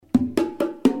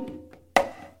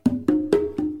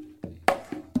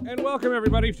And welcome,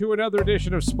 everybody, to another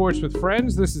edition of Sports with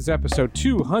Friends. This is episode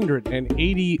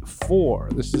 284.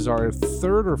 This is our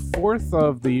third or fourth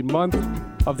of the month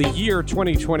of the year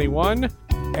 2021,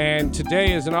 and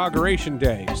today is Inauguration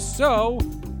Day. So,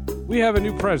 we have a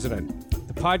new president.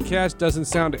 The podcast doesn't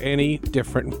sound any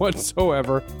different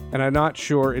whatsoever, and I'm not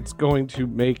sure it's going to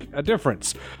make a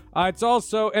difference. It's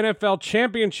also NFL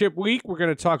Championship Week. We're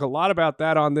going to talk a lot about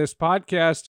that on this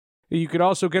podcast. You could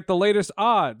also get the latest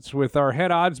odds with our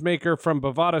head odds maker from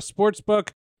Bovada Sportsbook.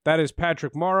 That is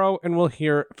Patrick Morrow, and we'll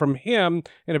hear from him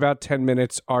in about 10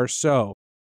 minutes or so.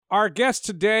 Our guest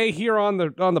today here on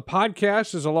the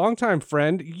podcast is a longtime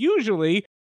friend. Usually,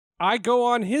 I go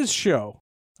on his show.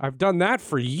 I've done that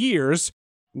for years.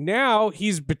 Now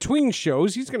he's between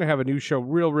shows. He's going to have a new show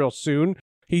real soon.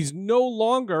 He's no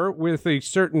longer with a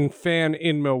certain fan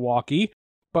in Milwaukee,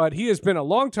 but he has been a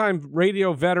longtime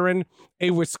radio veteran,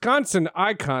 a Wisconsin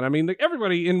icon. I mean,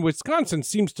 everybody in Wisconsin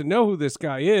seems to know who this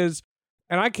guy is,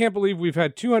 and I can't believe we've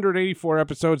had 284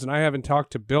 episodes and I haven't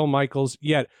talked to Bill Michaels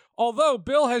yet. Although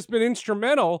Bill has been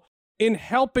instrumental in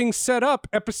helping set up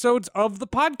episodes of the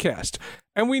podcast,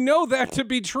 and we know that to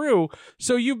be true.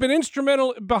 So you've been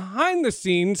instrumental behind the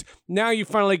scenes. Now you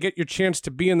finally get your chance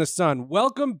to be in the sun.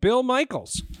 Welcome, Bill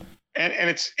Michaels. And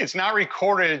it's not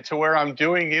recorded to where I'm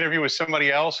doing the interview with somebody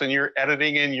else and you're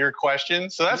editing in your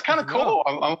questions. So that's kind of cool.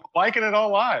 I'm liking it all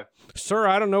live. Sir,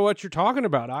 I don't know what you're talking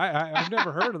about. I've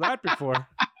never heard of that before.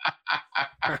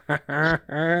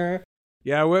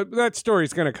 Yeah, well, that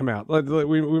story's going to come out.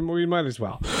 We might as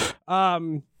well.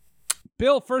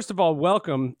 Bill, first of all,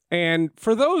 welcome. And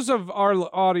for those of our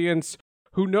audience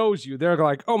who knows you, they're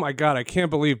like, oh my God, I can't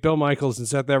believe Bill Michaels and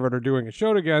Seth Everett are doing a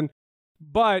show again.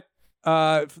 But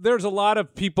there's a lot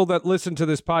of people that listen to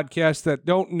this podcast that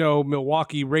don't know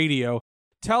Milwaukee radio.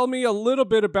 Tell me a little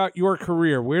bit about your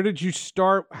career. Where did you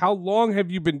start? How long have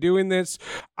you been doing this?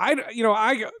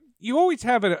 You always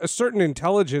have a certain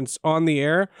intelligence on the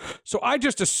air, so I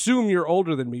just assume you're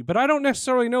older than me, but I don't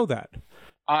necessarily know that.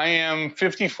 I am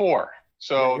 54,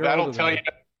 so that'll tell you.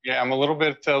 Yeah, I'm a little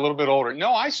bit older.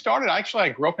 No, I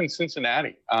grew up in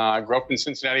Cincinnati. I grew up in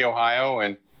Cincinnati, Ohio,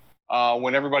 and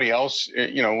when everybody else,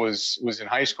 was in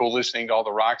high school listening to all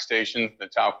the rock stations, the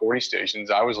top 40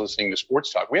 stations, I was listening to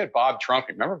sports talk. We had Bob Trumpy.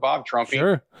 Remember Bob Trumpy?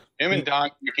 Sure. Him and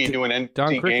Don Criqui doing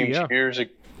NBC games years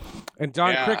ago. And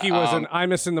Don Criqui was an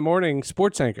Imus in the Morning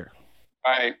sports anchor.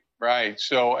 Right.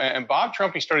 So, and Bob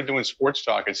Trumpy started doing sports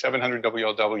talk at 700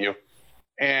 WLW.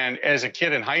 And as a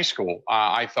kid in high school,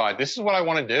 I thought, this is what I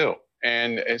want to do.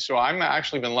 And so I've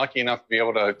actually been lucky enough to be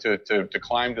able to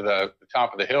climb to the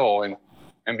top of the hill and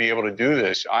be able to do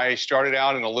this. I started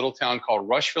out in a little town called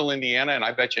Rushville, Indiana, and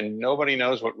I bet you nobody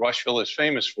knows what Rushville is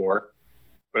famous for.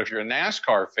 But if you're a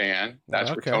NASCAR fan,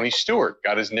 that's where Tony Stewart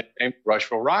got his nickname,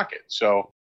 Rushville Rocket.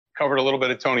 So covered a little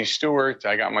bit of Tony Stewart.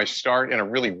 I got my start in a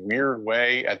really weird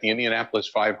way at the Indianapolis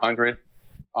 500.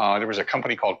 There was a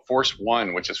company called Force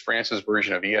One, which is France's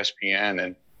version of ESPN,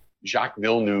 and Jacques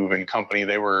Villeneuve and company,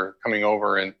 they were coming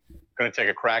over and going to take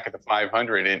a crack at the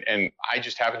 500. And I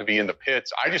just happened to be in the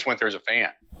pits. I just went there as a fan.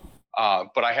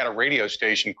 But I had a radio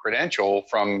station credential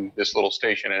from this little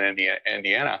station in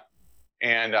Indiana.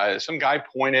 And some guy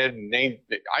pointed, and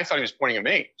I thought he was pointing at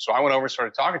me. So I went over and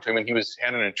started talking to him, and he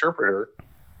had an interpreter.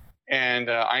 And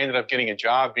I ended up getting a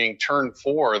job being turn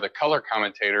 4, the color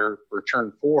commentator for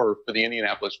turn 4 for the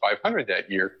Indianapolis 500 that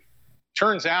year.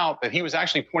 Turns out that he was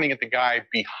actually pointing at the guy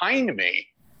behind me,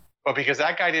 but because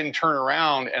that guy didn't turn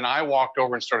around and I walked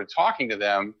over and started talking to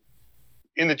them,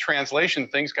 in the translation,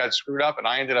 things got screwed up and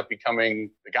I ended up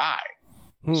becoming the guy.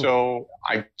 So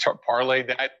I parlayed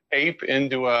that tape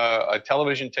into a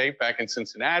television tape back in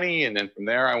Cincinnati. And then from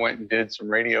there, I went and did some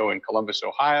radio in Columbus,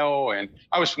 Ohio. And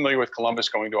I was familiar with Columbus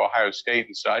going to Ohio State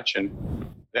and such. And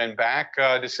then back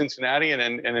to Cincinnati.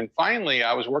 And then finally,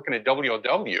 I was working at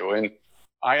WLW. And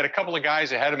I had a couple of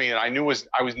guys ahead of me, and I knew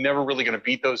I was never really going to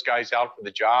beat those guys out for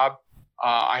the job.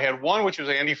 I had one, which was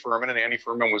Andy Furman, and Andy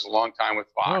Furman was a long time with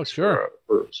Fox. Oh, sure.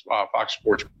 For Fox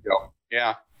Sports Radio.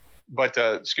 Yeah. But,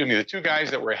 the two guys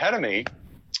that were ahead of me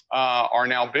are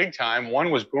now big time.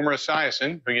 One was Boomer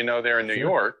Esiason, who you know there in New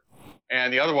York,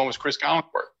 and the other one was Chris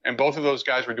Collinsworth. And both of those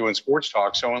guys were doing sports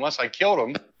talk. So unless I killed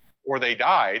them or they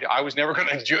died, I was never going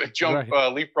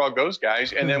to leapfrog those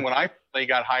guys. And then when I finally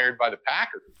got hired by the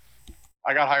Packers,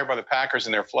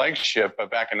 in their flagship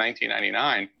back in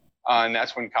 1999. And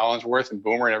that's when Collinsworth and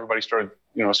Boomer and everybody started,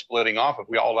 splitting off.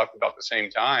 We all left about the same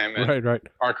time. And right.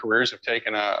 Our careers have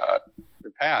taken a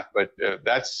path. But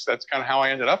that's kind of how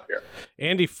I ended up here.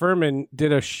 Andy Furman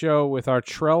did a show with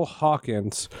Artrell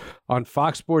Hawkins on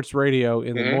Fox Sports Radio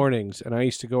in the mornings, and I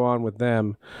used to go on with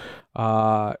them.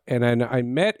 And then I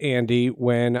met Andy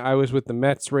when I was with the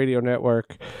Mets radio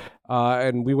network,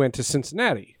 and we went to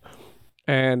Cincinnati.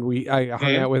 And I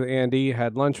hung out with Andy,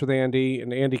 had lunch with Andy,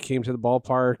 and Andy came to the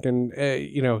ballpark, and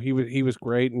he was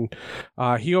great, and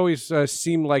he always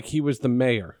seemed like he was the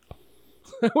mayor.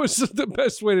 That was the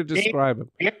best way to describe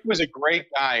him. Andy was a great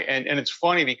guy, and it's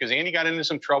funny because Andy got into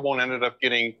some trouble and ended up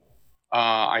getting,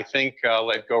 I think,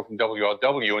 let go from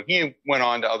WLW, and he went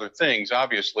on to other things,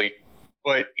 obviously.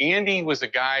 But Andy was a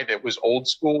guy that was old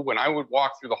school. When I would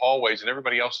walk through the hallways and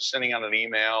everybody else is sending out an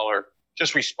email or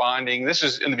just responding. This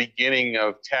is in the beginning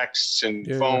of texts and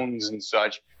phones and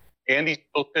such. Andy's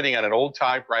still sitting at an old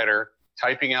typewriter,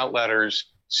 typing out letters,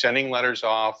 sending letters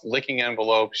off, licking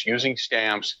envelopes, using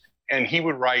stamps, and he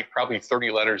would write probably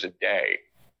 30 letters a day.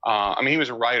 He was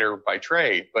a writer by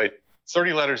trade, but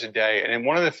 30 letters a day. And then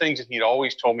one of the things that he'd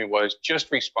always told me was just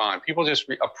respond. People just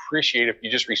appreciate if you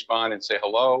just respond and say,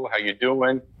 hello, how you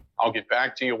doing? I'll get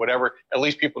back to you, whatever. At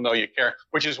least people know you care,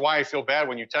 which is why I feel bad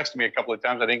when you texted me a couple of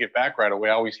times. I didn't get back right away.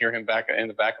 I always hear him back in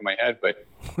the back of my head. But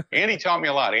Andy taught me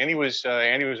a lot. Andy was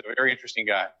a very interesting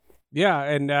guy. Yeah,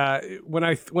 and when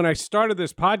I started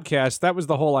this podcast, that was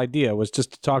the whole idea, was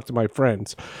just to talk to my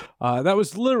friends. That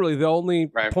was literally the only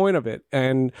point of it.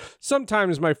 And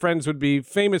sometimes my friends would be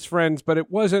famous friends, but that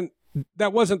wasn't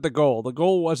the goal. The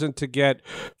goal wasn't to get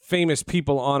famous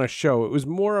people on a show. It was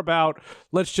more about,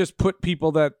 let's just put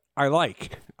people that I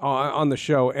like on the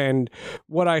show. And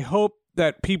what I hope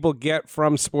that people get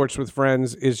from Sports with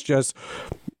Friends is just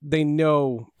they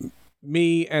know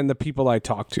me and the people I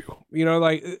talk to. You know,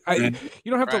 like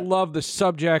you don't have to love the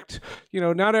subject. You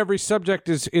know, not every subject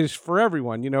is for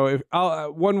everyone. You know, if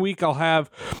one week I'll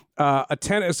have a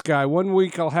tennis guy, one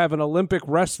week I'll have an Olympic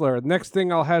wrestler, next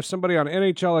thing I'll have somebody on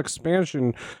NHL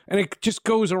expansion, and it just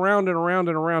goes around and around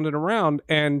and around and around.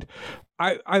 And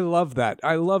I love that.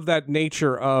 I love that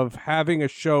nature of having a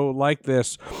show like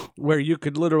this where you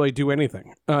could literally do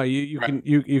anything.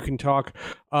 You can talk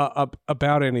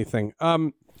about anything.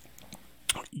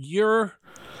 You've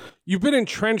been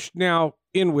entrenched now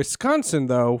in Wisconsin,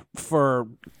 though, for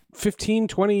 15,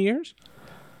 20 years?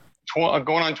 Going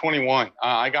on 21.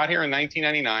 I got here in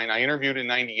 1999. I interviewed in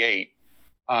 98.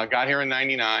 Got here in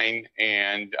 99,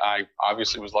 and I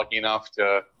obviously was lucky enough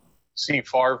to see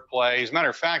Favre play. As a matter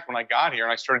of fact, when I got here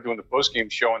and I started doing the postgame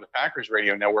show on the Packers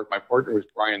radio network, my partner was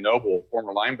Brian Noble,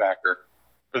 former linebacker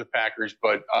for the Packers.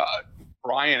 But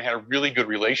Brian had a really good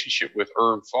relationship with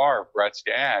Irv Favre, Brett's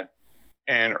dad.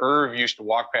 And Irv used to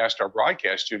walk past our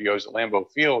broadcast studios at Lambeau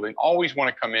Field and always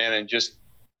want to come in and just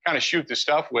kind of shoot the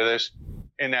stuff with us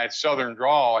in that Southern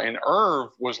drawl. And Irv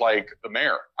was like the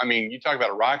mayor. I mean, you talk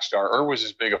about a rock star. Irv was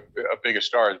as big a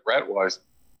star as Brett was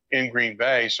in Green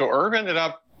Bay. So Irv ended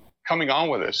up coming on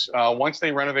with us. Once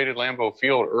they renovated Lambeau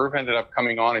Field, Irv ended up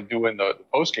coming on and doing the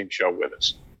postgame show with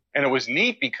us. And it was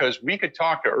neat because we could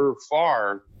talk to Irv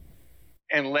Favre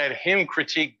and let him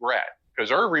critique Brett.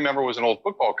 Because Irv, remember, was an old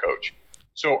football coach.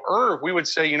 So Irv, we would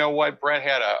say, you know what, Brett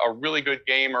had a really good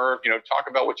game, Irv, talk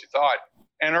about what you thought.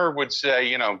 And Irv would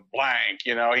say, blank,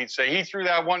 he'd say, he threw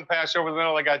that one pass over the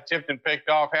middle that got tipped and picked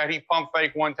off. Had he pump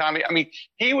fake one time? I mean,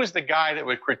 he was the guy that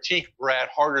would critique Brett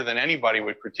harder than anybody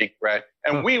would critique Brett.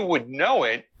 And we would know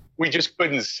it. We just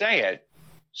couldn't say it.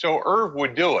 So Irv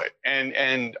would do it.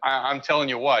 And I'm telling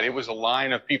you what, it was a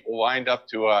line of people lined up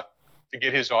to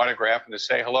get his autograph and to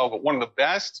say hello. But one of the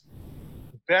best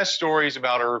stories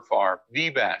about Irv Favre, the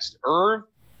best. Irv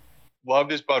loved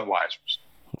his Budweisers.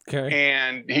 Okay.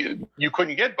 And you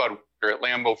couldn't get Budweiser at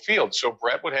Lambeau Field. So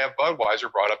Brett would have Budweiser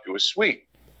brought up to his suite.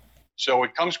 So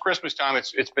it comes Christmas time.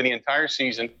 It's been the entire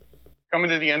season, coming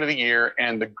to the end of the year.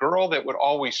 And the girl that would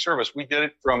always serve us, we did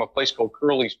it from a place called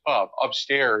Curly's Pub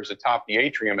upstairs atop the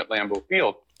atrium at Lambeau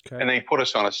Field. Okay. And they put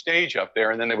us on a stage up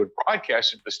there, and then they would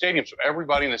broadcast it to the stadium. So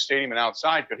everybody in the stadium and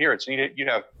outside could hear it. So you'd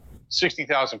have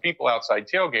 60,000 people outside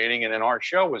tailgating, and then our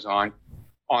show was on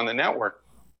the network.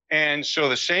 And so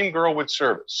the same girl would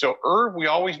serve us. So Irv, we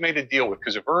always made a deal with,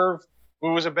 because if it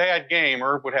was a bad game,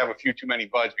 Irv would have a few too many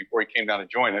buds before he came down to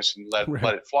join us and let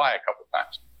it fly a couple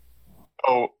times.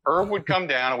 So Irv would come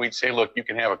down and we'd say, look, you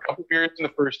can have a couple beers in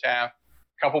the first half,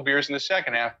 a couple beers in the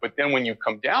second half, but then when you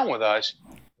come down with us,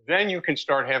 then you can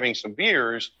start having some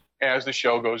beers as the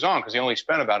show goes on, because he only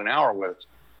spent about an hour with us.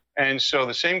 And so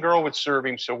the same girl would serve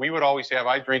him. So we would always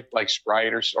I drink like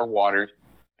Sprite or water,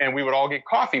 and we would all get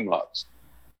coffee mugs.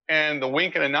 And the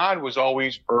wink and a nod was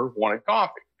always Irv wanted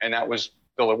coffee, and that was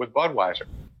fill it with Budweiser.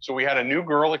 So we had a new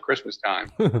girl at Christmas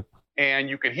time, and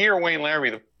you could hear Wayne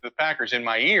Larrivee, the Packers in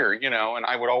my ear, and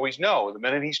I would always know the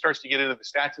minute he starts to get into the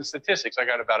stats and statistics, I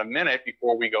got about a minute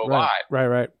before we go live.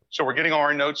 Right. So we're getting all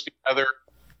our notes together,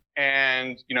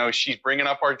 and, she's bringing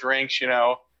up our drinks,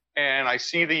 and I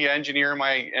see the engineer in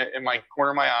my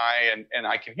corner of my eye, and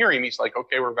I can hear him. He's like,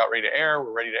 okay, we're about ready to air.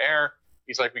 We're ready to air.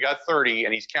 He's like, we got 30,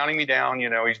 and he's counting me down,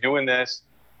 he's doing this,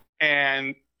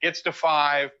 and gets to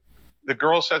 5. The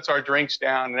girl sets our drinks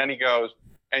down, and then he goes,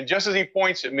 and just as he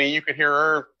points at me, you could hear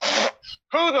her,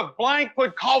 who the blank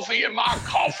put coffee in my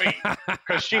coffee?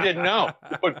 Because she didn't know.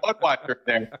 Put Budweiser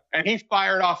there. And he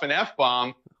fired off an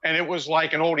F-bomb, and it was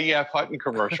like an old E.F. Hutton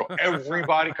commercial.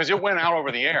 Everybody, because it went out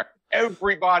over the air.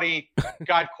 Everybody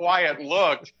got quiet,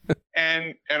 looked,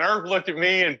 and Irv looked at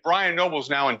me, and Brian Noble's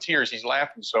now in tears. He's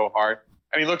laughing so hard.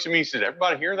 And he looks at me and says,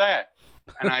 everybody hear that?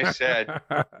 And I said,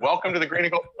 welcome to the Green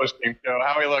and Gold Post Team Show.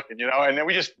 How are you looking? And then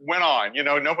we just went on.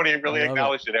 Nobody really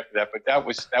acknowledged it after that, but that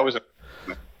was a...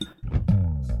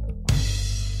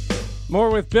 More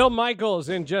with Bill Michaels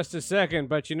in just a second,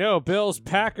 but Bill's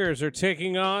Packers are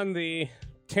taking on the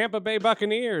Tampa Bay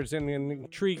Buccaneers in an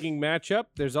intriguing matchup.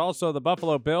 There's also the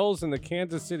Buffalo Bills and the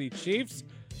Kansas City Chiefs,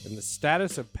 and the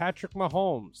status of Patrick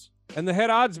Mahomes. And the head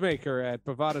odds maker at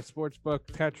Bovada Sportsbook,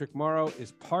 Patrick Morrow,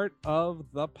 is part of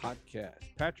the podcast.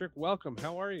 Patrick, welcome.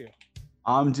 How are you?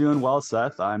 I'm doing well,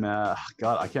 Seth. I'm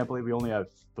God, I can't believe we only have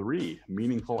 3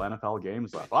 meaningful NFL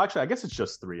games left. Well, actually, I guess it's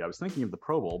just 3. I was thinking of the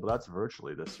Pro Bowl, but that's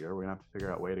virtually this year. We're gonna have to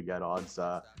figure out a way to get odds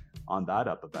on that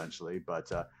up eventually. But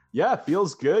yeah, it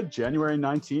feels good. January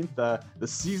 19th. The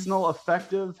seasonal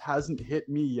effective hasn't hit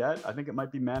me yet. I think it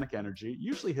might be Manic Energy. It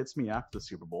usually hits me after the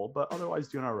Super Bowl, but otherwise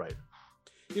doing all right.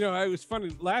 It was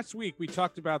funny. Last week, we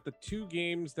talked about the 2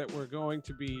 games that were going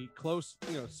to be close,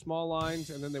 small lines,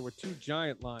 and then there were 2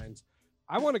 giant lines.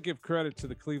 I want to give credit to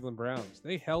the Cleveland Browns.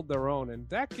 They held their own, and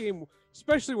that game,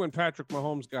 especially when Patrick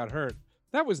Mahomes got hurt,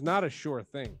 that was not a sure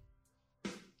thing.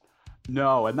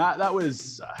 No, and that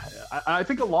was, I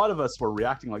think a lot of us were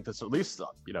reacting like this. At least,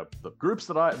 the groups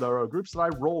that I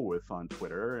roll with on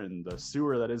Twitter and the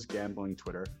sewer that is gambling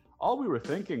Twitter. All we were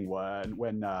thinking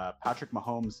when Patrick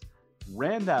Mahomes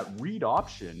ran that read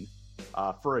option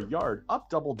for a yard up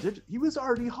double digit, he was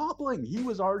already hobbling. He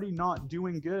was already not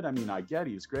doing good. I mean, I get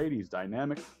he's great, he's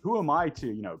dynamic. Who am I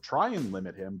to, try and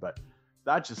limit him? But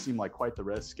that just seemed like quite the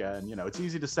risk. And, it's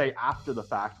easy to say after the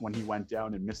fact when he went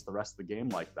down and missed the rest of the game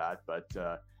like that. But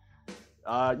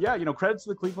yeah, credit to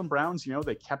the Cleveland Browns.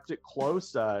 They kept it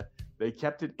close. They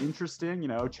kept it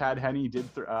interesting. Chad Henne did,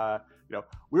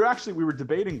 we were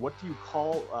debating what do you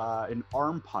call an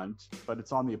arm punt, but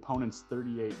it's on the opponent's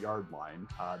 38-yard line,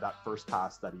 that first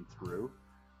pass that he threw.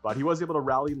 But he was able to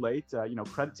rally late.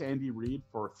 Credit to Andy Reid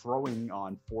for throwing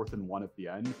on 4th and 1 at the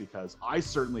end, because I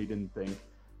certainly didn't think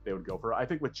they would go for it. I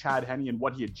think with Chad Henne and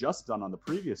what he had just done on the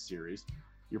previous series,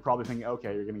 you're probably thinking,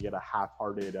 okay, you're going to get a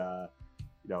half-hearted,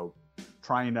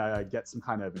 trying to get some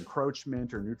kind of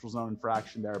encroachment or neutral zone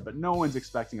infraction there, but no one's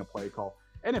expecting a play call.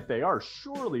 And if they are,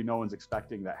 surely no one's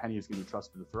expecting that Henne is going to be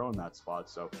trusted to throw in that spot.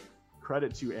 So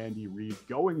credit to Andy Reid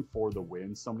going for the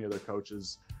win. So many other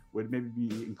coaches would maybe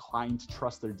be inclined to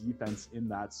trust their defense in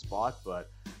that spot.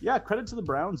 But yeah, credit to the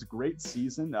Browns. Great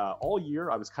season. All year,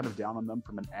 I was kind of down on them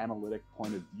from an analytic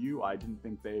point of view. I didn't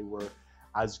think they were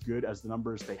as good as the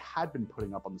numbers they had been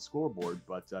putting up on the scoreboard.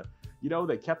 But,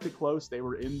 they kept it close. They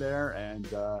were in there. And,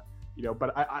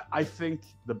 but I think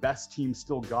the best team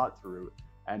still got through.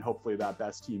 And hopefully that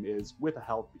best team is with a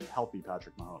healthy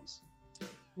Patrick Mahomes.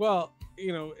 Well,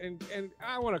 and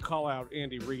I want to call out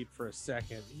Andy Reid for a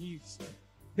second.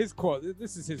 His quote,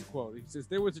 this is his quote. He says,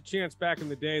 there was a chance back in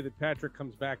the day that Patrick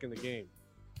comes back in the game.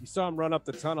 You saw him run up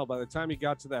the tunnel. By the time he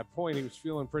got to that point, he was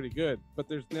feeling pretty good. But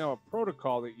there's now a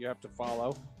protocol that you have to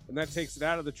follow, and that takes it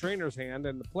out of the trainer's hand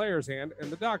and the player's hand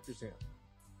and the doctor's hand.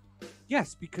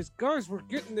 Yes, because guys were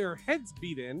getting their heads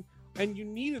beat in, and you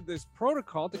needed this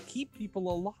protocol to keep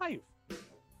people alive.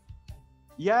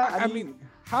 Yeah, I mean,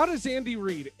 how does Andy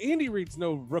Reid? Andy Reid's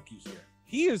no rookie here.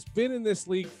 He has been in this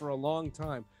league for a long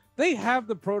time. They have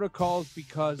the protocols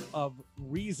because of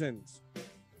reasons.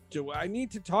 Do I need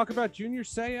to talk about Junior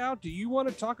Seau? Do you want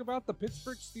to talk about the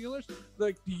Pittsburgh Steelers?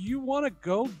 Do you want to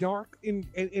go dark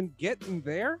and get in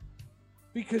there?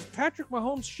 Because Patrick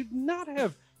Mahomes should not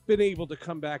have been able to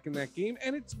come back in that game,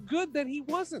 and it's good that he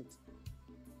wasn't.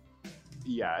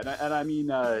 Yeah, and I mean,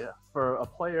 for a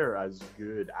player as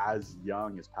good, as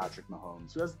young as Patrick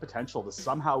Mahomes, who has the potential to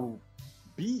somehow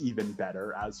be even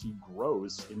better as he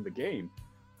grows in the game,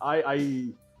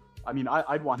 I'd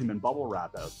want him in bubble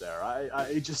wrap out there.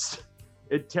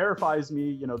 It terrifies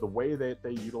me, the way that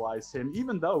they utilize him,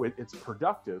 even though it's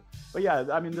productive. But yeah,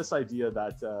 I mean, this idea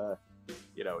that,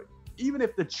 even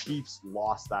if the Chiefs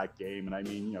lost that game, and I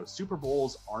mean, you know, Super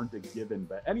Bowls aren't a given,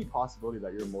 but any possibility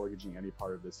that you're mortgaging any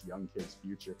part of this young kid's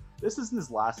future, this isn't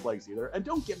his last legs either. And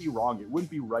don't get me wrong, it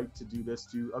wouldn't be right to do this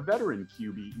to a veteran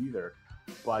QB either.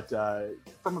 But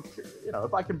from a, you know,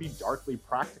 if I can be darkly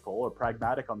practical or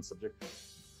pragmatic on the subject,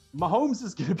 Mahomes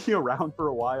is going to be around for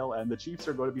a while, and the Chiefs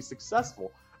are going to be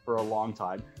successful for a long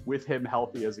time with him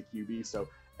healthy as a QB. So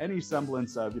any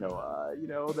semblance of,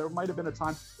 there might have been a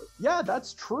time. Yeah,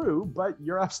 that's true, but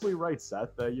you're absolutely right,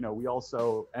 Seth. We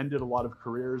also ended a lot of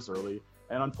careers early,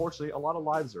 and unfortunately, a lot of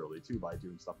lives early too by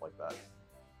doing stuff like that.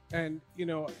 And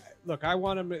look, I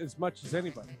want him as much as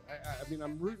anybody. I mean,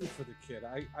 I'm rooting for the kid.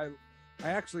 I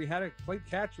actually played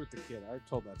catch with the kid. I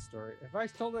told that story. Have I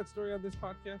told that story on this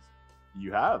podcast?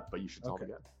 You have, but you should tell it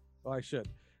again. Well, I should.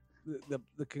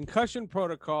 The concussion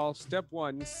protocol, step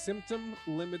 1, symptom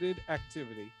limited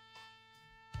activity.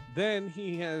 Then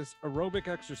he has aerobic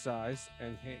exercise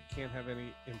and can't have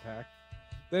any impact.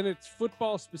 Then it's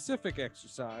football specific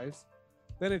exercise.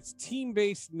 Then it's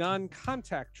team-based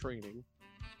non-contact training.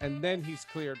 And then he's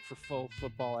cleared for full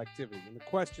football activity. And the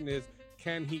question is,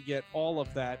 can he get all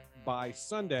of that by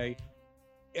Sunday?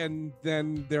 And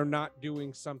then they're not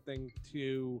doing something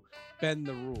to bend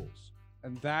the rules.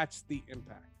 And that's the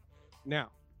impact. Now,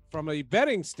 from a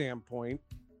betting standpoint,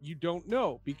 you don't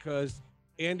know because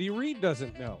Andy Reid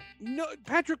doesn't know. No,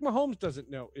 Patrick Mahomes doesn't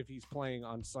know if he's playing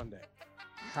on Sunday.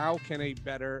 How can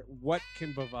what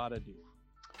can Bovada do?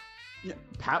 Yeah,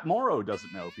 Pat Morrow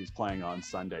doesn't know if he's playing on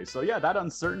Sunday. So yeah, that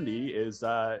uncertainty is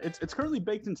it's currently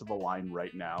baked into the line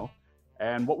right now.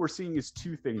 And what we're seeing is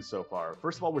two things so far.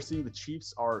 First of all, we're seeing the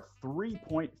Chiefs are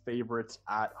 3-point favorites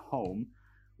at home,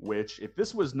 which if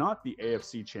this was not the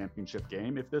AFC Championship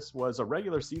game, if this was a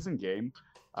regular season game,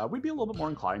 we'd be a little bit more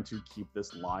inclined to keep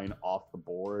this line off the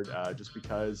board just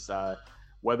because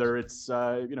whether it's,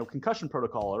 concussion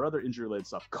protocol or other injury-related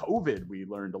stuff, COVID, we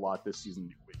learned a lot this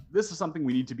season. This is something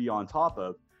we need to be on top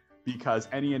of because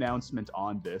any announcement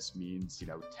on this means,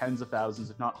 tens of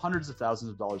thousands, if not hundreds of thousands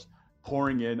of dollars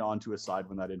pouring in onto a side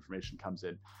when that information comes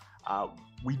in.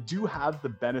 We do have the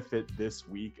benefit this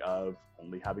week of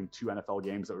only having 2 NFL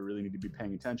games that we really need to be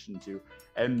paying attention to.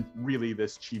 And really,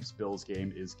 this Chiefs-Bills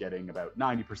game is getting about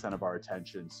 90% of our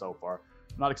attention so far.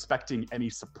 I'm not expecting any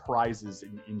surprises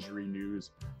in injury news,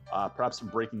 perhaps some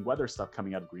breaking weather stuff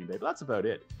coming out of Green Bay, but that's about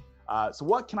it. So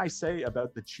what can I say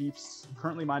about the Chiefs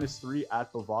currently -3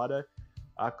 at Bovada?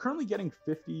 Currently getting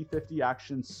 50-50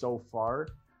 action so far,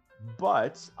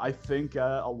 but I think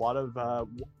a lot of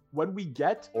when we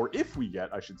get, or if we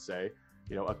get, I should say,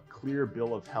 a clear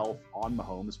bill of health on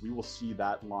Mahomes, we will see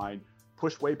that line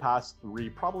push way past 3,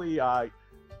 probably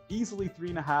easily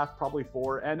 3.5, probably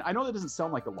 4. And I know that doesn't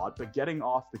sound like a lot, but getting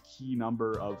off the key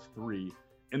number of 3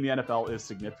 in the NFL is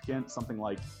significant. Something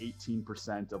like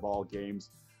 18% of all games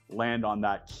land on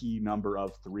that key number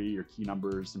of 3, or key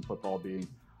numbers in football being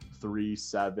 3,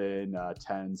 7,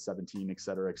 10, 17, et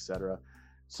cetera, et cetera.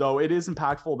 So it is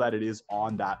impactful that it is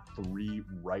on that 3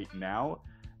 right now.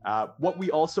 What we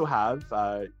also have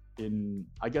in,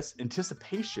 I guess,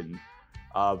 anticipation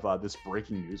of this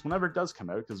breaking news, whenever it does come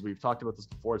out, because we've talked about this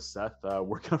before, Seth,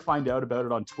 we're going to find out about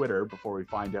it on Twitter before we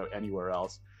find out anywhere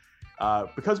else.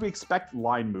 Because we expect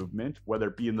line movement, whether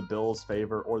it be in the Bills'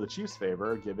 favor or the Chiefs'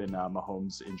 favor, given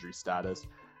Mahomes' injury status,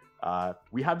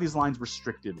 we have these lines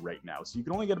restricted right now. So you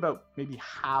can only get about maybe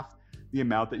half the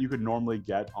amount that you could normally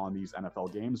get on these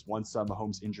NFL games. Once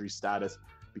Mahomes' injury status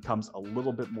becomes a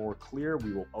little bit more clear,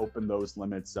 we will open those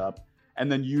limits up. And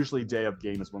then usually day of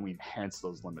game is when we enhance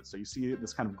those limits. So you see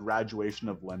this kind of graduation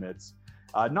of limits,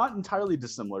 not entirely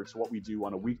dissimilar to what we do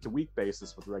on a week-to-week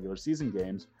basis with regular season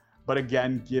games. But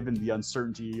again, given the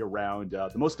uncertainty around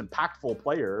the most impactful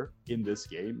player in this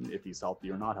game, if he's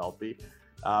healthy or not healthy,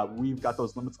 we've got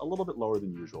those limits a little bit lower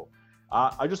than usual.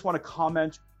 I just want to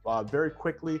comment very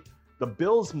quickly. The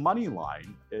Bills money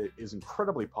line is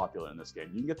incredibly popular in this game.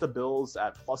 You can get the Bills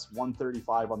at plus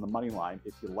 135 on the money line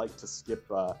if you like to skip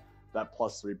that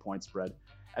plus 3 point spread.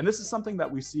 And this is something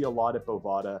that we see a lot at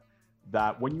Bovada,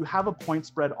 that when you have a point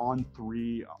spread on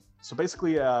 3, so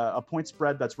basically a point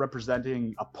spread that's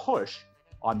representing a push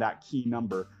on that key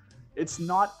number, it's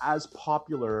not as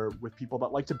popular with people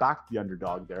that like to back the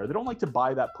underdog there. They don't like to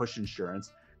buy that push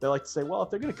insurance. They like to say, well,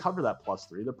 if they're going to cover that plus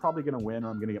 3, they're probably going to win,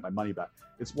 or I'm going to get my money back.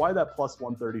 It's why that plus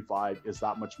 135 is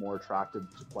that much more attractive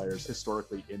to players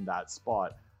historically in that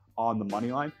spot on the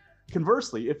money line.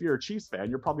 Conversely, if you're a Chiefs fan,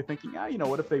 you're probably thinking,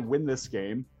 what if they win this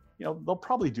game? They'll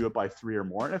probably do it by 3 or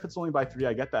more. And if it's only by 3,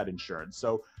 I get that insurance.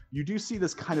 So you do see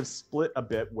this kind of split a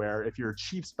bit where if you're a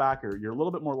Chiefs backer, you're a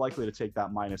little bit more likely to take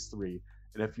that -3.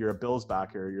 And if you're a Bills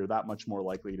backer, you're that much more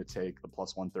likely to take the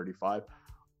plus 135.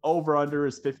 Over-under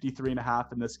is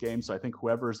 53.5 in this game. So I think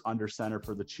whoever's under center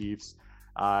for the Chiefs,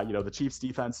 the Chiefs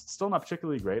defense, still not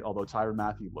particularly great, although Tyrann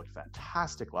Mathieu looked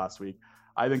fantastic last week.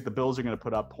 I think the Bills are going to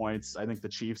put up points. I think the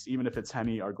Chiefs, even if it's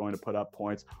Henne, are going to put up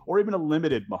points, or even a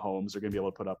limited Mahomes are going to be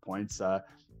able to put up points.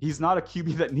 He's not a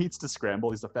QB that needs to scramble.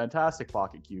 He's a fantastic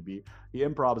pocket QB. He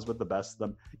improvs with the best of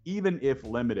them. Even if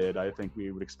limited, I think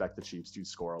we would expect the Chiefs to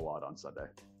score a lot on Sunday.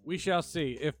 We shall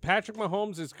see. If Patrick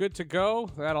Mahomes is good to go,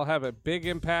 that'll have a big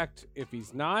impact. If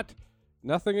he's not,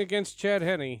 nothing against Chad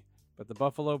Henne, but the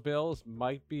Buffalo Bills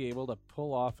might be able to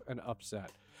pull off an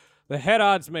upset. The head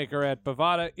odds maker at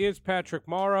Bovada is Patrick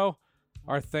Morrow.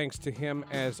 Our thanks to him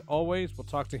as always. We'll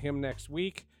talk to him next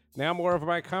week. Now more of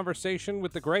my conversation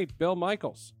with the great Bill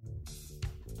Michaels.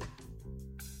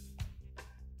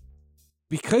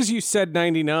 Because you said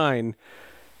 99,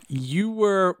 you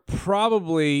were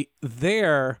probably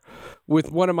there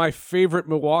with one of my favorite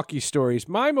Milwaukee stories.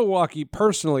 My Milwaukee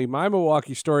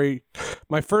story,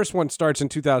 my first one starts in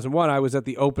 2001. I was at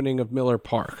the opening of Miller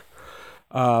Park.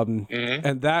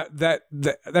 And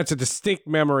that's a distinct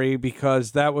memory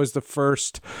because that was the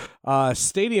first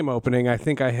stadium opening I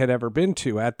think I had ever been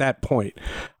to at that point.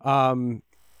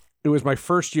 It was my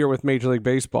first year with Major League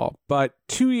Baseball, but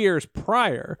 2 years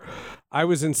prior, I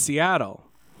was in Seattle.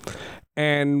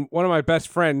 And one of my best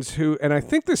friends and I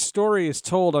think this story is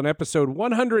told on episode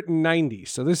 190.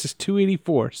 So this is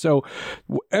 284. So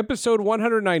episode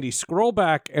 190, scroll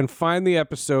back and find the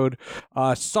episode.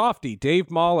 Softy, Dave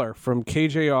Mahler from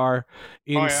KJR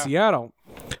in Seattle.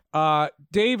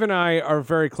 Dave and I are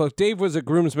very close. Dave was a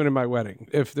groomsman in my wedding,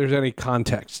 if there's any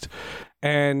context.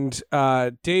 And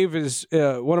Dave is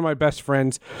one of my best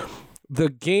friends. The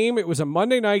game, it was a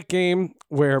Monday night game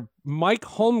where Mike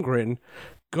Holmgren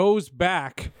goes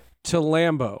back to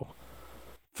Lambeau,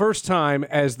 first time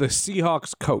as the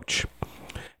Seahawks coach.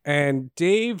 And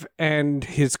Dave and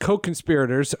his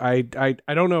co-conspirators, I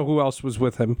don't know who else was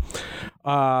with him,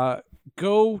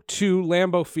 go to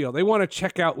Lambeau Field. They want to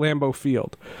check out Lambeau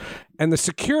Field. And the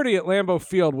security at Lambeau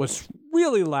Field was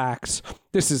really lax.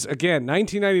 This is, again,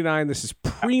 1999. This is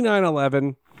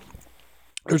pre-9/11.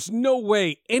 There's no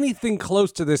way anything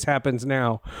close to this happens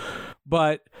now.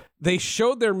 But they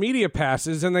showed their media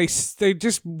passes and they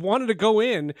just wanted to go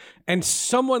in and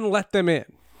someone let them in.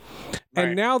 Right.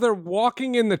 And now they're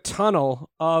walking in the tunnel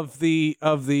of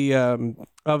Lambeau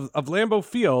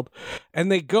Field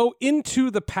and they go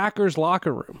into the Packers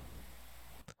locker room.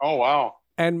 Oh, wow.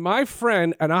 And my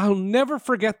friend, and I'll never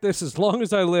forget this as long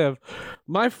as I live,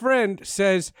 my friend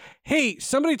says, "Hey,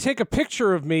 somebody take a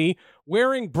picture of me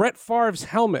wearing Brett Favre's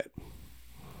helmet."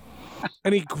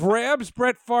 And he grabs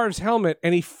Brett Favre's helmet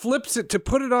and he flips it to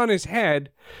put it on his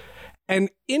head, and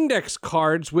index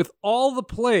cards with all the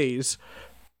plays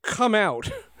come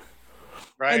out.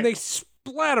 Right. And they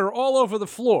splatter all over the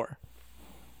floor.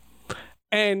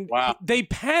 And they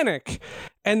panic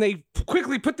and they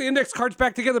quickly put the index cards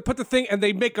back together, put the thing, and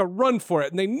they make a run for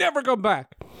it and they never go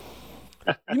back.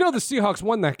 You know the Seahawks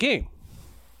won that game.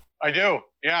 I do.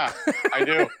 Yeah, I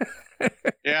do.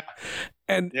 Yeah.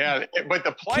 And but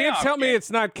the playoff can't tell me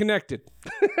it's not connected.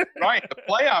 Right. The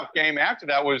playoff game after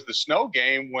that was the snow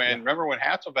game remember when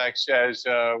Hasselbeck says,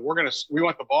 we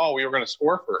want the ball, we were going to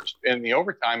score first in the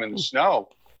overtime in the snow.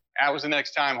 That was the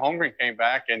next time Holmgren came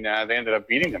back and they ended up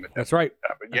beating them. That's right.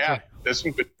 But there's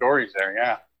some good stories there.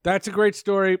 Yeah. That's a great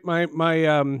story.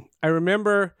 I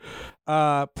remember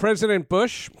President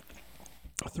Bush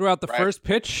threw out the first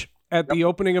pitch at the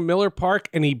opening of Miller Park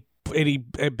and he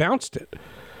bounced it.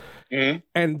 Mm-hmm.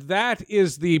 And that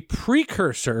is the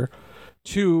precursor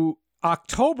to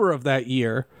October of that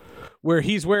year, where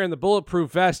he's wearing the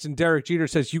bulletproof vest and Derek Jeter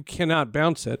says, "You cannot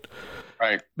bounce it."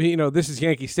 Right. This is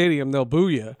Yankee Stadium. They'll boo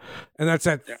you. And that's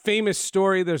that famous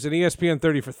story. There's an ESPN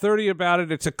 30 for 30 about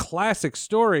it. It's a classic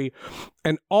story.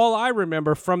 And all I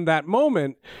remember from that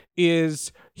moment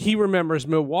is he remembers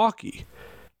Milwaukee.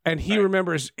 And he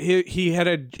remembers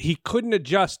he couldn't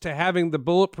adjust to having the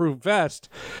bulletproof vest.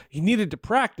 He needed to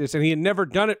practice, and he had never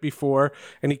done it before,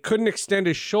 and he couldn't extend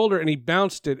his shoulder, and he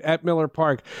bounced it at Miller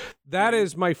Park. That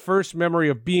is my first memory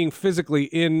of being physically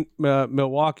in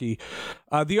Milwaukee.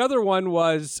 The other one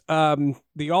was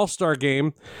the All-Star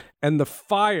game and the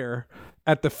fire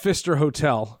at the Pfister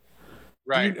Hotel.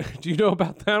 Right. Do you know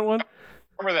about that one? I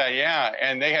remember that, yeah.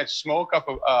 And they had smoke up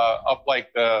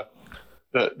like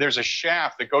there's a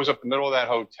shaft that goes up the middle of that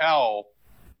hotel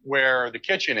where the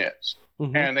kitchen is.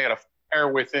 Mm-hmm. And they had a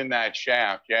fire within that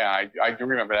shaft. Yeah, I do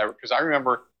remember that because I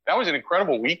remember that was an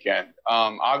incredible weekend.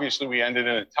 Obviously we ended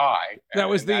in a tie. That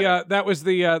was the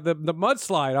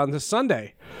mudslide on the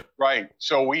Sunday Right.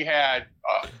 So we had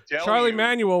Charlie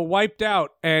Manuel wiped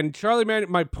out, and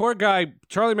my poor guy,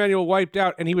 Charlie Manuel wiped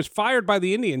out, and he was fired by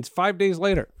the Indians 5 days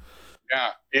later.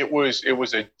 Yeah, it was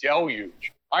a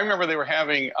deluge. I remember they were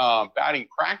having batting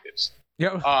practice.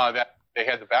 Yeah. That they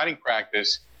had the batting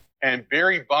practice, and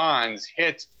Barry Bonds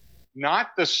hit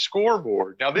not the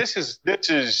scoreboard. Now this is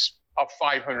a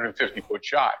 550-foot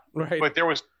shot, right? But there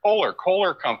was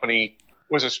Kohler Company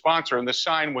was a sponsor, and the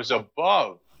sign was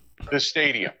above the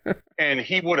stadium, and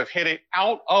he would have hit it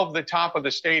out of the top of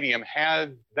the stadium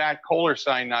had that Kohler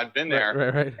sign not been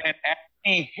there. Right. And as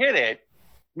he hit it,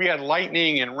 we had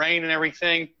lightning and rain and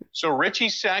everything. So Richie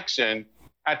Sexson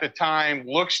at the time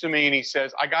looks to me and he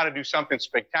says, I got to do something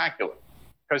spectacular,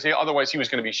 because otherwise he was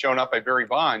going to be shown up by Barry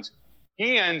Bonds.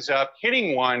 He ends up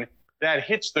hitting one that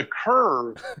hits the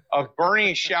curve of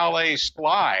Bernie Chalet's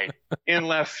slide in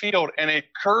left field, and it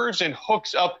curves and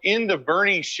hooks up into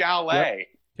Bernie Chalet.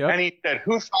 Yep. And he said,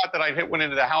 who thought that I'd hit one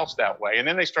into the house that way? And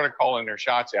then they started calling their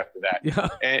shots after that. Yeah.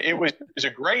 And it was a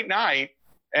great night.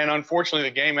 And unfortunately,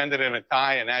 the game ended in a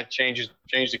tie, and that changed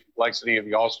the complexity of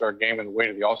the All-Star game and the weight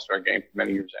of the All-Star game for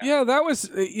many years after. Yeah,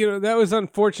 that was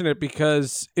unfortunate,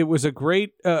 because it was a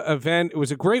great event. It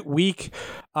was a great week.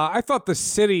 I thought the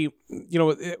city,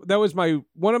 that was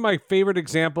one of my favorite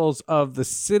examples of the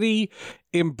city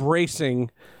embracing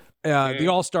the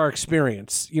All-Star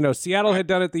experience. Seattle had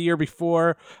done it the year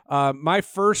before. My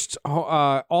first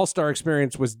All-Star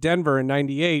experience was Denver in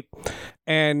 '98,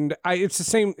 and it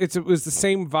was the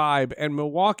same vibe. And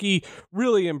Milwaukee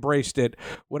really embraced it.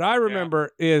 What I remember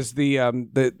is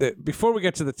the before we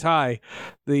get to the tie,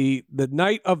 the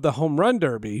night of the home run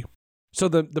derby. So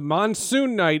the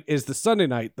monsoon night is the Sunday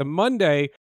night. The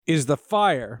Monday is the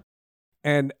fire,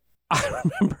 and I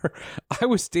remember I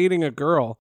was dating a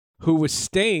girl who was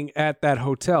staying at that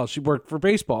hotel. She worked for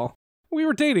baseball. We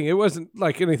were dating. It wasn't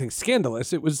like anything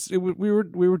scandalous. I was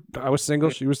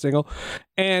single. She was single.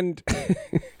 And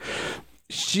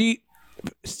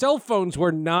cell phones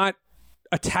were not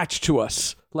attached to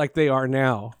us like they are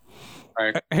now.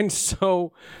 Right. And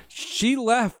so she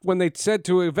left when they said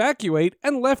to evacuate,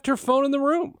 and left her phone in the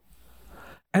room.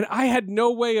 And I had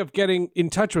no way of getting in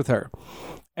touch with her.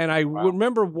 And I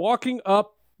remember walking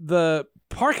up the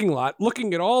parking lot,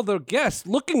 looking at all the guests,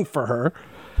 looking for her.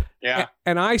 Yeah.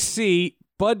 And I see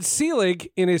Bud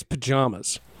Selig in his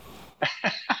pajamas.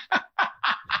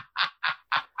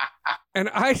 And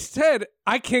I said,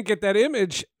 I can't get that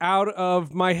image out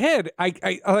of my head.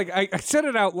 I said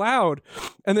it out loud,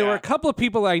 and there were a couple of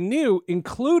people I knew,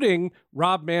 including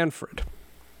Rob Manfred.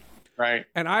 Right.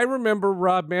 And I remember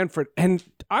Rob Manfred, and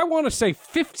I want to say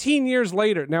 15 years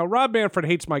later. Now, Rob Manfred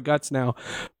hates my guts now,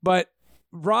 but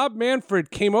Rob Manfred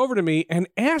came over to me and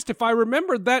asked if I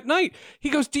remembered that night. He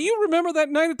goes, do you remember that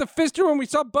night at the Pfister when we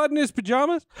saw Bud in his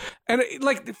pajamas? And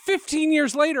 15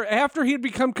 years later, after he had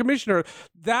become commissioner,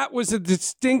 that was a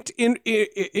distinct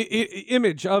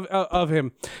image of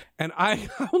him. And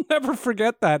I'll never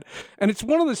forget that. And it's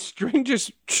one of the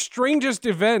strangest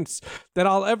events that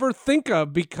I'll ever think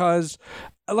of, because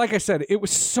like I said, it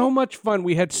was so much fun.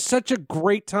 We had such a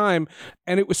great time,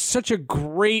 and it was such a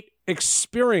great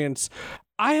experience.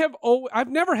 I've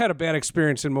never had a bad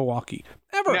experience in Milwaukee,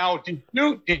 ever. Now,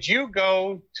 did you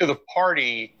go to the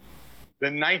party the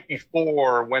night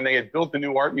before when they had built the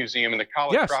new art museum and the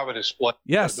Calatrava display?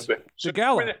 Yes, the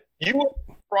gala. You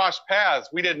crossed paths.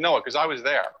 We didn't know it because I was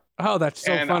there. Oh, that's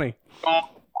so funny.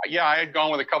 I had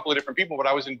gone with a couple of different people, but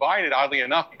I was invited, oddly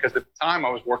enough, because at the time I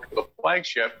was working for the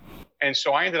flagship. And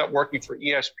so I ended up working for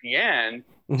ESPN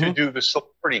to do the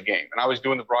celebrity game. And I was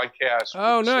doing the broadcast.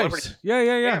 Oh, nice.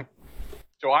 Yeah.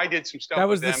 So I did some stuff. That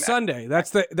was with the them. Sunday.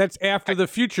 That's after the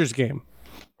Futures game.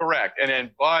 Correct. And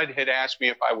then Bud had asked me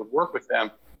if I would work with them.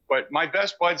 But my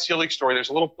best Bud Selig story, there's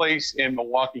a little place in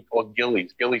Milwaukee called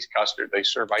Gillies Custard. They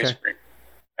serve ice cream.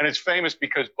 And it's famous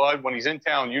because Bud, when he's in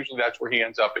town, usually that's where he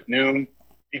ends up at noon.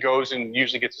 He goes and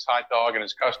usually gets his hot dog and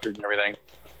his custard and everything.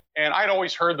 And I'd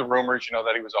always heard the rumors,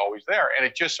 that he was always there. And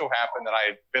it just so happened that I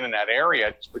had been in that area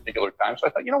at this particular time. So I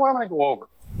thought, you know what, I'm going to go over.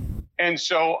 And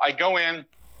so I go in,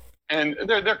 and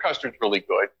their custard's really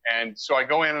good. And so I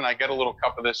go in and I get a little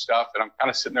cup of this stuff, and I'm kind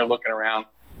of sitting there looking around.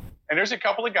 And there's a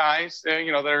couple of guys, that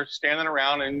are standing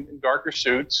around in darker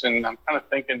suits. And I'm kind of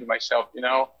thinking to myself,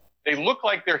 they look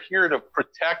like they're here to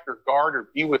protect or guard or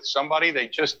be with somebody.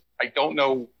 I don't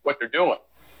know what they're doing.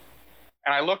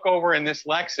 And I look over, and this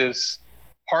Lexus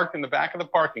parked in the back of the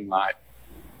parking lot,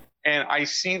 and I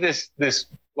see this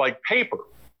like paper,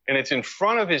 and it's in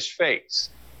front of his face.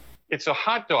 It's a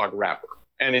hot dog wrapper,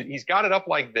 and he's got it up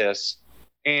like this,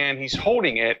 and he's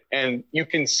holding it, and you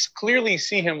can clearly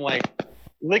see him like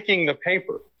licking the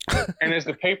paper. And as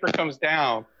the paper comes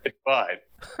down, it's Bud.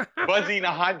 Bud's eating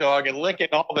a hot dog and licking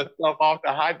all the stuff off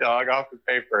the hot dog off the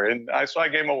paper. And so I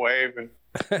gave him a wave. And,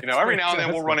 every now and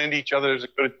then we'll run into each other. There's a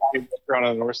good Italian restaurant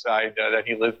on the north side that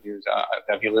he lives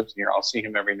near. I'll see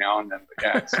him every now and then. But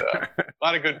yeah, it's a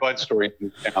lot of good Bud stories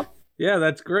in town. Yeah,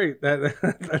 that's great.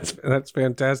 That's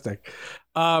fantastic.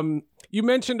 You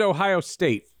mentioned Ohio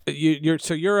State.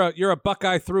 You're a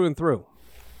Buckeye through and through.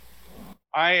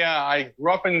 I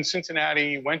grew up in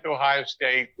Cincinnati, went to Ohio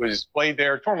State, played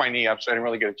there, tore my knee up, so I didn't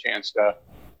really get a chance to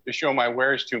show my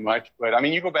wares too much. But I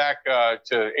mean, you go back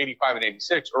to 85 and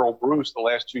 86, Earl Bruce, the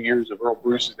last 2 years of Earl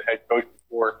Bruce as the head coach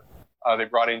before they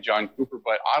brought in John Cooper.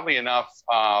 But oddly enough,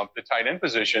 the tight end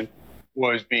position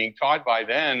was being taught by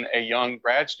then a young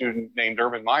grad student named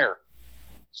Urban Meyer.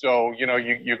 So,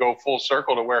 you go full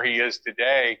circle to where he is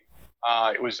today.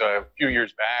 It was a few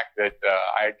years back that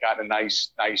I had gotten a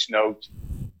nice note.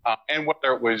 And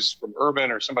whether it was from Urban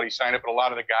or somebody signed up, but a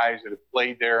lot of the guys that have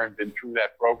played there and been through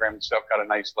that program and stuff got a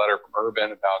nice letter from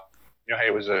Urban about, hey,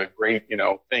 it was a great,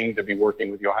 thing to be working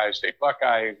with the Ohio State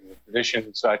Buckeyes and the tradition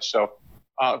and such. So,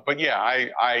 but yeah,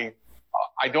 I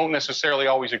don't necessarily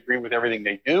always agree with everything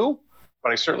they do,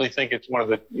 but I certainly think it's one of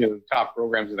the top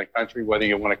programs in the country, whether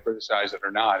you want to criticize it or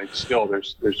not. It's still,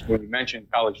 there's when you mention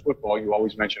college football, you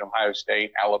always mention Ohio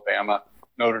State, Alabama,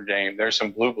 Notre Dame. There's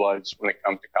some blue bloods when it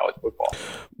comes to college football.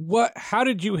 How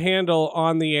did you handle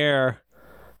on the air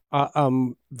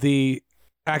the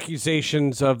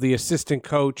accusations of the assistant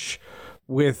coach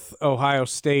with Ohio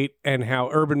State and how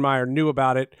Urban Meyer knew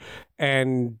about it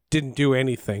and didn't do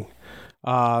anything?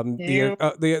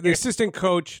 The assistant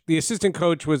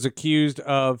coach was accused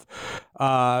of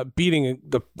beating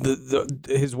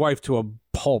his wife to a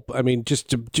pulp. I mean,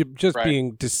 just right.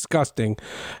 Being disgusting.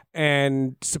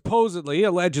 And supposedly,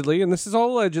 allegedly, and this is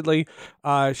all allegedly,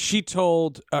 she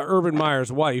told Urban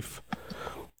Meyer's wife.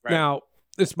 Right. Now,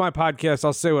 it's my podcast.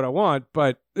 I'll say what I want,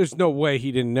 but there's no way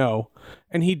he didn't know,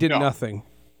 and he did nothing.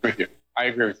 I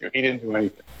agree with you. He didn't do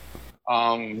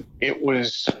anything. It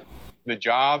was the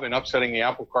job and upsetting the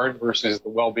apple cart versus the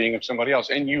well-being of somebody else.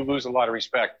 And you lose a lot of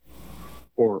respect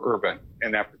for Urban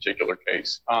in that particular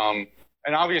case.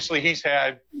 And obviously he's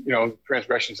had,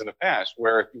 transgressions in the past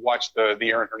where if you watch the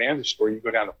Aaron Hernandez story, you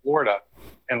go down to Florida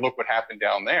and look what happened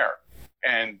down there.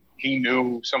 And he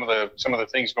knew some of the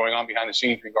things going on behind the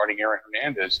scenes regarding Aaron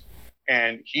Hernandez.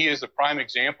 And he is the prime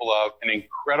example of an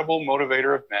incredible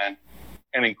motivator of men,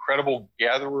 an incredible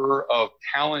gatherer of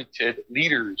talented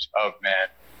leaders of men,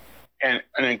 and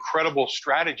an incredible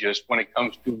strategist when it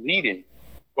comes to leading.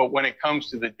 But when it comes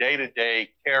to the day-to-day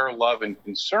care, love, and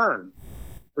concern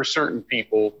for certain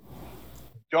people,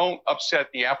 don't upset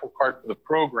the apple cart for the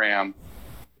program,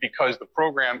 because the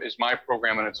program is my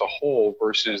program and it's a whole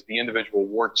versus the individual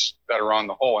warts that are on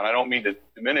the whole. And I don't mean to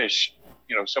diminish,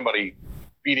 somebody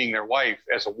beating their wife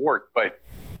as a wart, but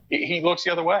he looks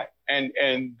the other way.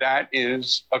 And that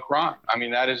is a crime. I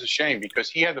mean, that is a shame because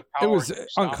he had the power. It was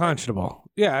unconscionable.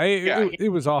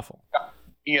 It was awful.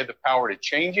 He had the power to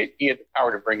change it. He had the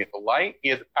power to bring it to light. He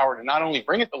had the power to not only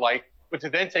bring it to light, but to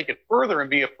then take it further and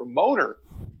be a promoter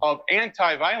of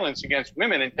anti-violence against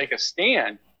women and take a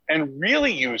stand and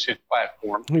really use his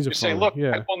platform to say, look,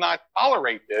 I will not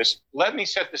tolerate this. Let me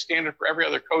set the standard for every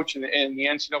other coach in the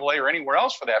NCAA or anywhere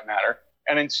else for that matter.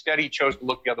 And instead he chose to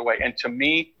look the other way. And to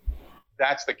me,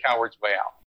 that's the coward's way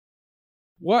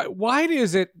out. Why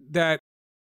is it that,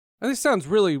 and this sounds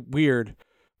really weird,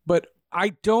 but I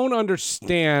don't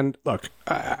understand. Look,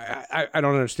 I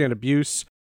don't understand abuse.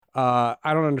 I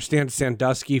don't understand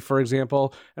Sandusky, for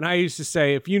example. And I used to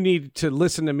say, if you need to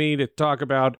listen to me to talk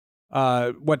about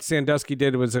what Sandusky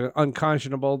did was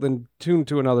unconscionable, then tune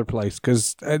to another place,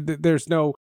 because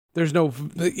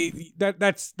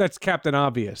that's Captain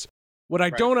Obvious. What I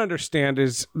don't understand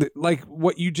is, like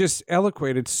what you just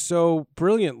eloquated so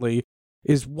brilliantly,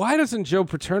 is why doesn't Joe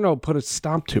Paterno put a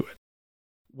stop to it?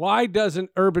 Why doesn't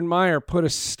Urban Meyer put a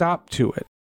stop to it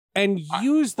and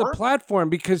use the platform?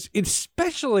 Because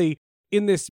especially in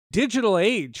this digital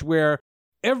age where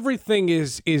everything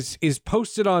is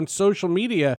posted on social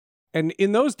media, and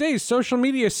in those days, social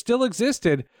media still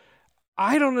existed.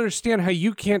 I don't understand how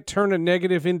you can't turn a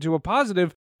negative into a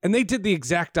positive, and they did the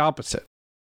exact opposite.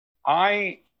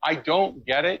 I don't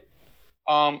get it.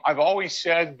 I've always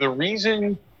said the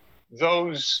reason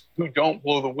those who don't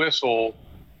blow the whistle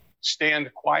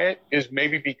stand quiet is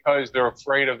maybe because they're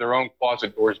afraid of their own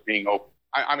closet doors being open.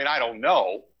 I mean, I don't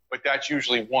know, but that's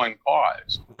usually one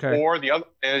cause. Okay. Or the other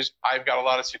is, I've got a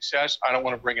lot of success. I don't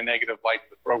want to bring a negative light to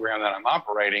the program that I'm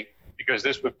operating, because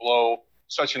this would blow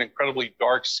such an incredibly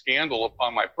dark scandal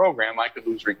upon my program. I could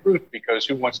lose recruits, because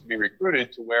who wants to be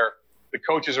recruited to where the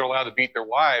coaches are allowed to beat their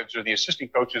wives or the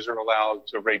assistant coaches are allowed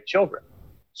to rape children.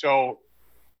 So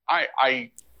I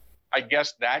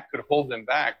guess that could hold them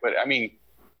back. But I mean,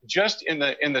 just in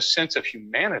the sense of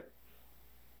humanity,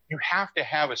 you have to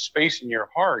have a space in your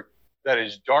heart that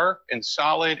is dark and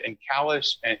solid and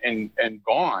callous and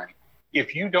gone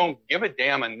if you don't give a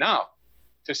damn enough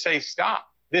to say, stop,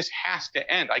 this has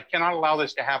to end. I cannot allow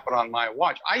this to happen on my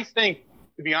watch. I think,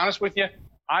 to be honest with you,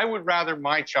 I would rather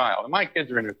my child, and my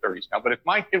kids are in their 30s now, but if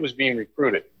my kid was being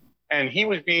recruited and he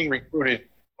was being recruited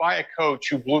by a coach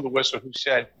who blew the whistle, who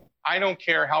said, I don't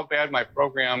care how bad my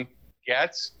program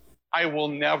gets, I will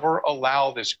never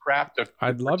allow this crap to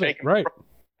I'd love it, right.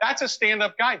 That's a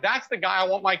stand-up guy. That's the guy I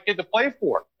want my kid to play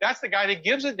for. That's the guy that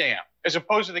gives a damn, as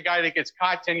opposed to the guy that gets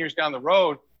caught 10 years down the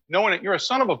road knowing that you're a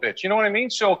son of a bitch. You know what I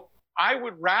mean? So I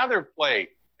would rather play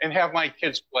and have my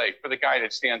kids play for the guy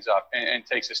that stands up and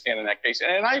takes a stand in that case.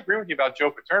 And I agree with you about Joe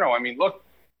Paterno. I mean, look,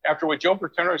 after what Joe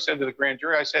Paterno said to the grand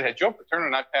jury, I said, had Joe Paterno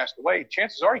not passed away,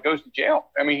 chances are he goes to jail.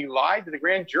 I mean, he lied to the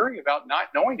grand jury about not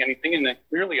knowing anything, and then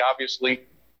clearly, obviously,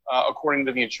 according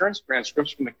to the insurance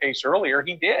transcripts from the case earlier,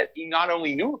 he did. He not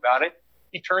only knew about it,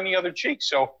 he turned the other cheek.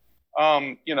 So,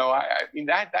 I mean,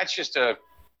 that's just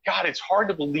God, it's hard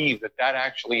to believe that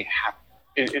actually happened.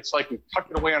 It's like we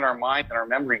tucked it away in our mind and our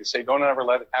memory to say, don't ever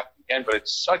let it happen again. But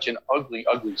it's such an ugly,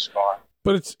 ugly scar.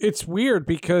 But it's weird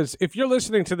because if you're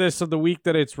listening to this of the week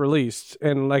that it's released,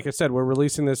 and like I said, we're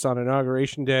releasing this on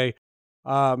Inauguration Day,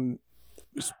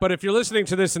 but if you're listening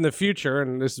to this in the future,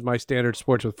 and this is my standard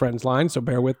Sports with Friends line, so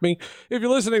bear with me. If you're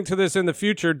listening to this in the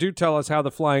future, do tell us how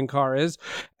the flying car is,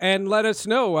 and let us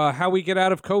know how we get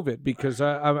out of COVID, because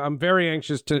I'm very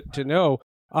anxious to know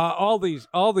all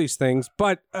these things.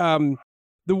 But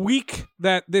the week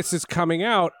that this is coming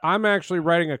out, I'm actually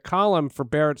writing a column for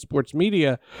Barrett Sports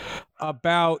Media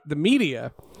about the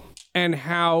media and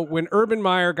how when Urban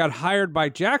Meyer got hired by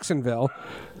Jacksonville,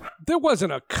 there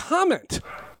wasn't a comment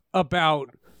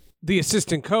about the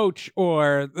assistant coach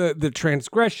or the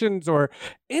transgressions or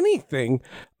anything.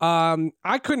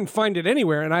 I couldn't find it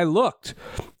anywhere, and I looked.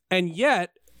 And yet,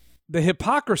 the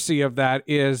hypocrisy of that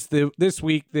is this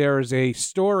week there is a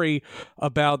story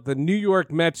about the New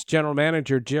York Mets general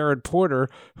manager, Jared Porter,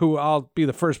 who I'll be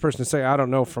the first person to say I don't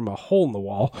know from a hole in the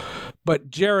wall. But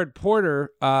Jared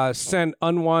Porter sent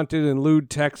unwanted and lewd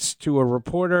texts to a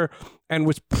reporter and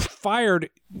was fired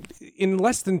in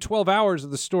less than 12 hours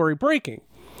of the story breaking.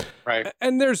 Right.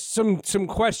 And there's some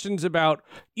questions about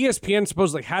ESPN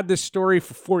supposedly had this story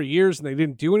for 4 years and they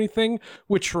didn't do anything,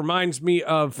 which reminds me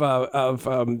of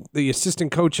the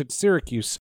assistant coach at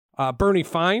Syracuse, Bernie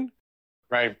Fine.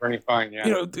 Right, Bernie Fine, yeah.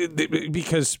 You know,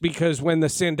 because when the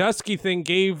Sandusky thing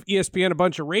gave ESPN a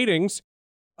bunch of ratings,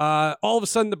 all of a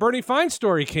sudden the Bernie Fine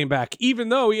story came back, even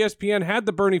though ESPN had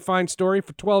the Bernie Fine story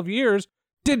for 12 years,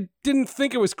 didn't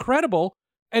think it was credible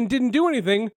and didn't do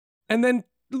anything, and then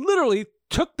literally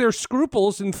took their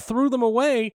scruples and threw them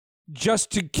away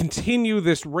just to continue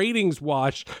this ratings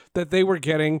wash that they were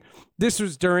getting. This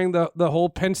was during the whole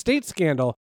Penn State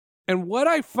scandal. And what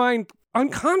I find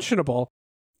unconscionable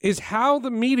is how the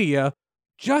media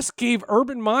just gave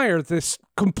Urban Meyer this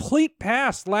complete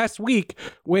pass last week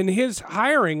when his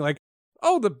hiring, like,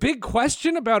 oh, the big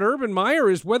question about Urban Meyer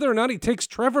is whether or not he takes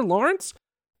Trevor Lawrence.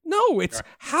 No, it's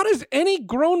how does any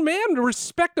grown man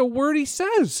respect a word he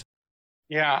says?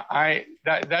 Yeah,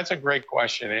 that's a great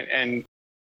question. And,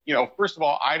 you know, first of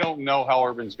all, I don't know how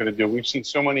Urban's going to do. We've seen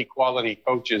so many quality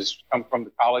coaches come from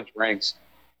the college ranks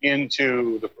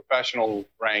into the professional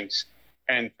ranks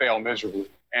and fail miserably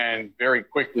and very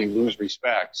quickly lose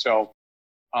respect. So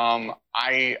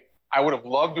I would have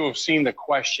loved to have seen the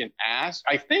question asked.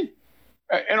 I think,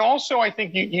 and also I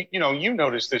think, you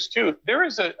noticed this too, there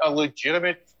is a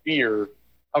legitimate fear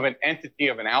of an entity,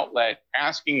 of an outlet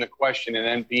asking the question and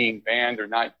then being banned or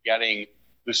not getting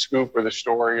the scoop or the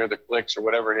story or the clicks or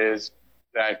whatever it is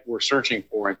that we're searching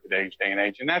for in today's day and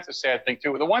age. And that's a sad thing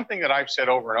too. The one thing that I've said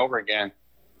over and over again,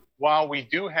 while we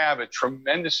do have a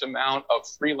tremendous amount of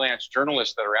freelance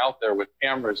journalists that are out there with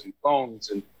cameras and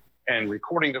phones and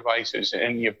recording devices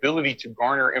and the ability to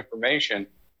garner information,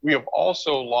 we have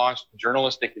also lost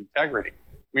journalistic integrity.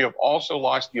 We have also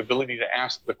lost the ability to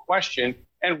ask the question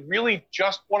and really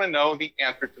just want to know the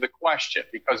answer to the question,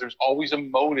 because there's always a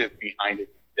motive behind it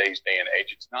in today's day and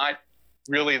age. It's not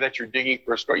really that you're digging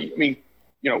for a story. I mean,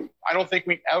 I don't think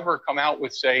we ever come out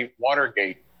with, say,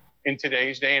 Watergate in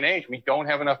today's day and age. We don't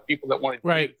have enough people that want to.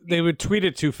 Right. They would tweet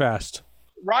it too fast.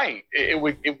 Right.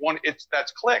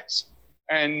 That's clicks.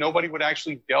 And nobody would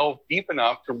actually delve deep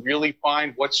enough to really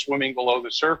find what's swimming below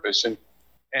the surface.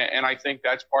 And I think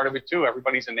that's part of it too.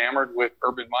 Everybody's enamored with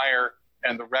Urban Meyer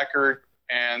and the record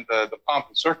and the pomp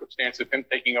and circumstance of him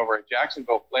taking over a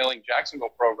flailing Jacksonville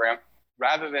program,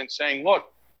 rather than saying,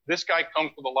 look, this guy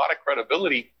comes with a lot of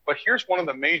credibility, but here's one of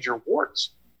the major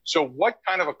warts. So what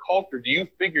kind of a culture do you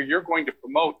figure you're going to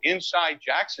promote inside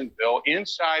Jacksonville,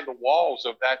 inside the walls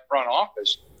of that front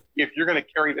office, if you're going to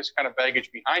carry this kind of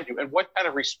baggage behind you? And what kind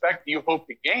of respect do you hope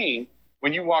to gain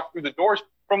when you walk through the doors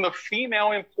from the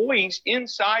female employees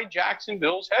inside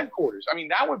Jacksonville's headquarters? I mean,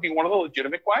 that would be one of the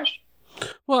legitimate questions.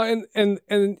 Well, and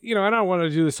you know, I don't want to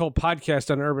do this whole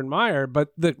podcast on Urban Meyer, but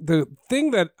the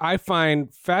thing that I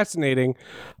find fascinating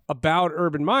about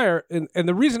Urban Meyer, and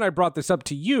the reason I brought this up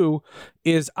to you,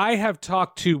 is I have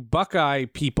talked to Buckeye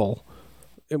people.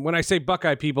 And when I say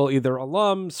Buckeye people, either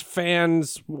alums,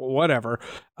 fans, whatever,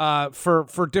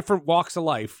 for different walks of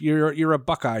life. You're a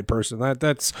Buckeye person.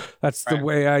 That's right. The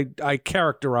way I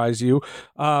characterize you.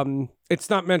 It's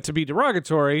not meant to be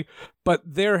derogatory, but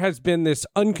there has been this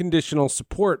unconditional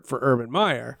support for Urban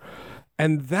Meyer.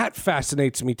 And that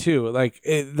fascinates me too. Like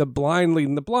the blind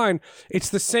leading the blind. It's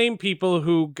the same people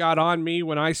who got on me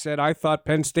when I said I thought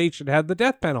Penn State should have the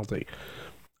death penalty.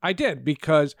 I did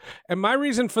and my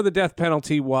reason for the death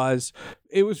penalty was,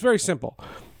 it was very simple.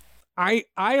 I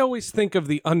always think of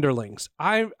the underlings.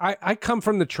 I come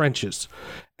from the trenches,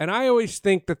 and I always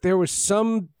think that there was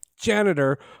some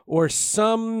janitor or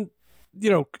some,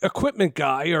 equipment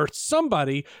guy or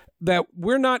somebody that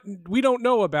we don't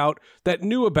know about that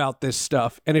knew about this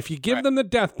stuff. And if you give them the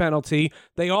death penalty,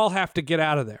 they all have to get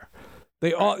out of there.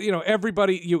 They all,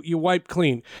 everybody, you wipe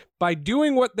clean. By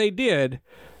doing what they did,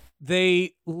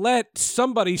 they let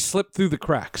somebody slip through the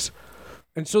cracks.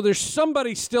 And so there's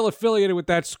somebody still affiliated with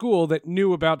that school that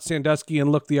knew about Sandusky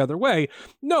and looked the other way.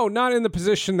 No, not in the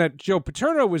position that Joe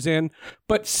Paterno was in,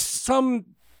 but something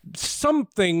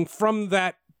from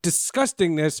that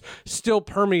disgustingness still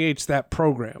permeates that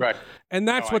program. Right. And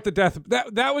that's what the death,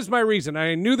 that was my reason.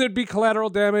 I knew there'd be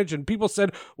collateral damage, and people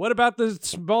said, what about the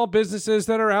small businesses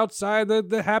that are outside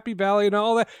the Happy Valley and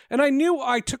all that? And I knew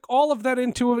I took all of that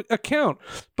into account.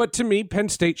 But to me, Penn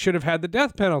State should have had the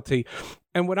death penalty.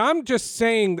 And what I'm just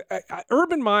saying,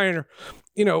 Urban Meyer,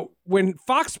 when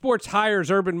Fox Sports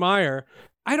hires Urban Meyer,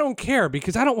 I don't care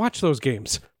because I don't watch those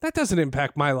games. That doesn't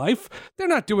impact my life. They're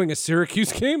not doing a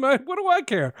Syracuse game. What do I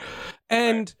care?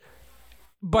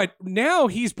 But now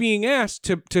he's being asked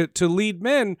to lead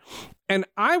men. And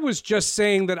I was just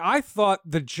saying that I thought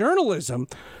the journalism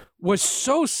was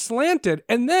so slanted.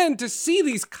 And then to see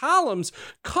these columns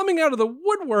coming out of the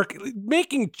woodwork,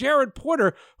 making Jared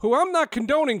Porter, who I'm not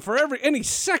condoning for any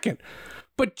second,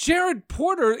 but Jared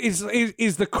Porter is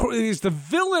the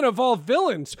villain of all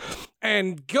villains.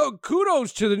 And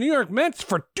kudos to the New York Mets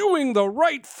for doing the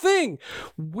right thing.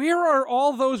 Where are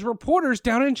all those reporters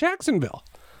down in Jacksonville?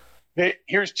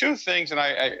 Here's two things that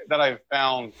I've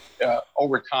found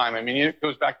over time. I mean, it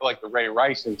goes back to like the Ray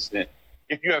Rice incident.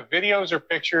 If you have videos or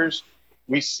pictures,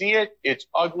 we see it, it's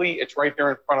ugly, it's right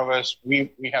there in front of us, we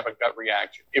have a gut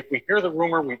reaction. If we hear the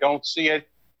rumor, we don't see it,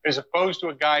 as opposed to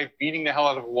a guy beating the hell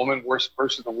out of a woman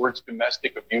versus the words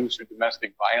domestic abuse or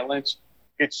domestic violence,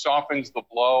 it softens the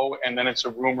blow, and then it's a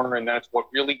rumor, and then it's what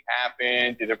really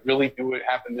happened. Did it really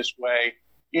happen this way?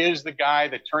 Is the guy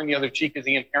that turned the other cheek, is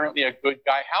he inherently a good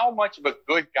guy? How much of a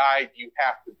good guy do you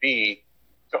have to be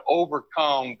to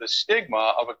overcome the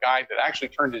stigma of a guy that actually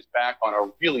turned his back on a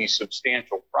really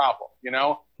substantial problem?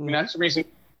 I mean, that's the reason,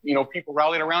 people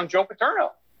rallied around Joe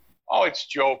Paterno. Oh, it's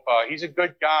Joe. He's a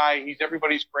good guy. He's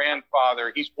everybody's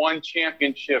grandfather. He's won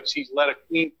championships. He's led a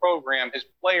clean program. His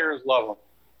players love him.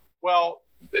 Well,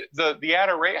 the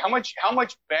adoration, how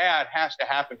much bad has to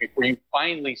happen before you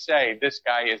finally say this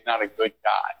guy is not a good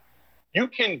guy? You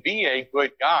can be a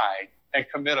good guy and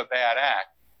commit a bad act,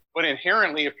 but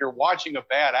inherently, if you're watching a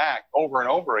bad act over and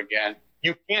over again,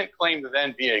 you can't claim to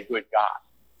then be a good guy.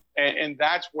 And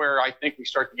that's where I think we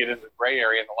start to get into the gray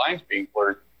area and the lines being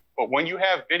blurred. But when you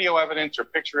have video evidence or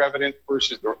picture evidence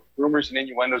versus the rumors and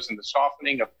innuendos and the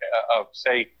softening of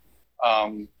say,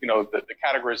 the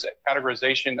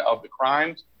categorization of the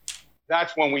crimes,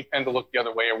 that's when we tend to look the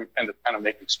other way, or we tend to kind of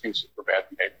make excuses for bad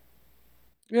behavior.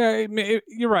 Yeah,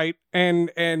 you're right.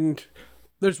 And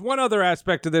there's one other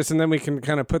aspect of this, and then we can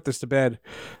kind of put this to bed.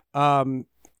 And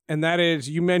that is,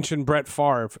 you mentioned Brett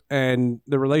Favre and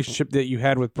the relationship that you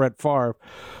had with Brett Favre.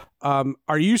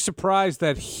 Are you surprised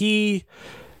that he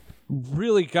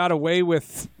really got away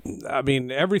with,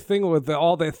 everything, with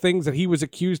all the things that he was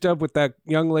accused of with that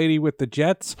young lady with the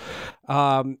Jets?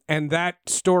 And that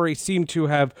story seemed to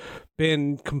have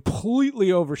been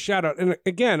completely overshadowed. And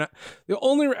again,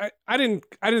 I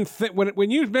didn't think when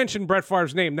you mentioned Brett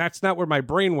Favre's name, that's not where my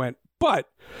brain went. But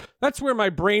that's where my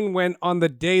brain went on the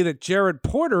day that Jared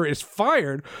Porter is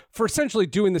fired for essentially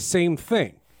doing the same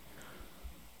thing.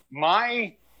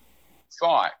 My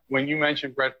thought when you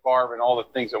mentioned Brett Favre and all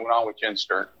the things that went on with Jen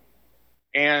Stern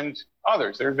and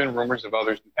others, there have been rumors of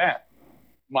others in the past.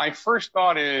 My first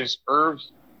thought is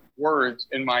Irv's words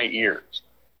in my ears.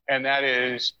 And that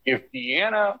is, if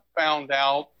Deanna found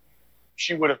out,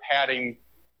 she would have had him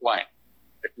blank,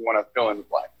 if you want to fill in the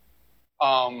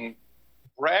blank.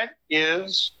 Brett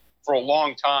is, for a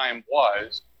long time,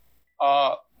 was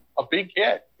a big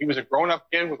kid. He was a grown-up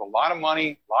kid with a lot of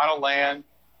money, a lot of land.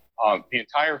 The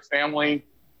entire family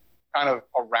kind of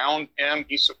around him.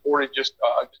 He supported just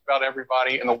about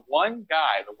everybody. And the one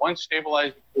guy, the one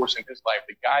stabilizing force in his life,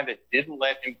 the guy that didn't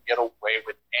let him get away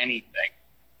with anything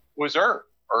was Irv.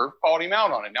 Irv called him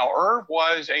out on it. Now, Irv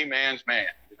was a man's man.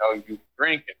 You know, you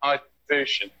drink and hunt and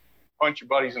fish and punch your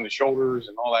buddies in the shoulders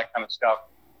and all that kind of stuff.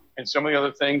 And some of the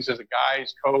other things, as a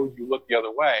guy's code, you look the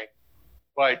other way.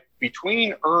 But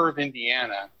between Irv and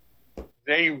Deanna,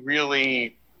 they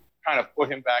really kind of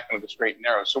put him back into the straight and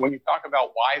narrow. So when you talk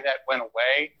about why that went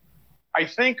away, I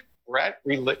think Brett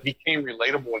became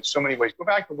relatable in so many ways. Go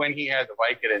back to when he had the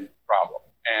Vicodin problem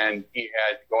and he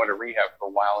had to go into rehab for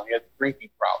a while and he had the drinking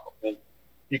problem. And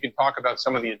you can talk about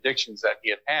some of the addictions that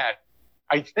he had.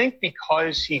 I think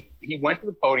because he went to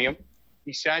the podium,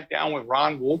 he sat down with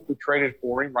Ron Wolf, who traded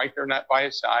for him, right there by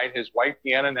his side, his wife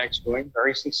Deanna next to him,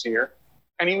 very sincere.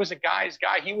 And he was a guy's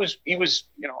guy. He was, you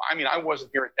know, I mean, I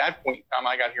wasn't here at that point in time.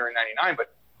 I got here in 99,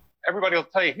 but everybody will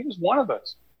tell you, he was one of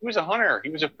us. He was a hunter. He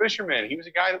was a fisherman. He was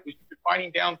a guy that was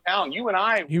fighting downtown. You and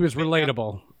I. He was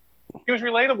relatable. He was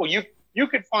relatable. You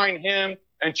could find him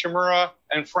and Chimura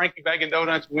and Frankie Bag and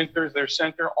Donuts, Winters, their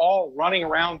center, all running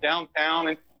around downtown.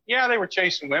 And yeah, they were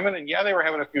chasing women. And yeah, they were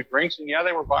having a few drinks. And yeah,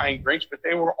 they were buying drinks. But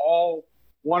they were all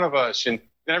one of us. And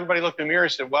then everybody looked in the mirror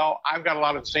and said, well, I've got a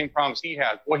lot of the same problems he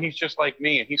has. Well, he's just like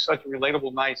me, and he's such a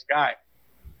relatable, nice guy.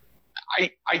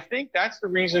 I think that's the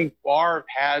reason Favre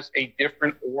has a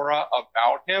different aura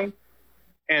about him.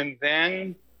 And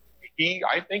then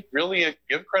I think, really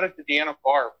give credit to Deanna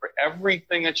Favre for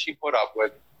everything that she put up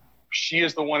with. She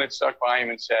is the one that stuck by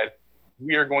him and said,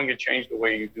 we are going to change the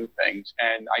way you do things.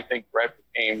 And I think Brett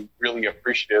became really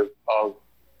appreciative of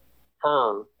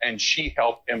her, and she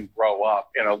helped him grow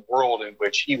up in a world in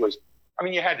which he was, I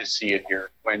mean, you had to see it here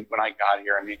when I got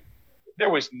here. I mean, there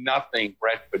was nothing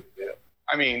Brett could do.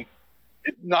 I mean,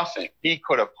 nothing. He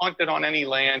could have hunted on any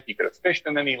land. He could have fished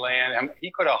on any land. I mean,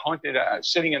 he could have hunted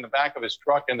sitting in the back of his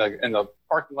truck in the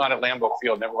parking lot at Lambeau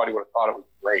Field, and everybody would have thought it was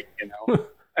great, you know.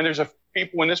 And there's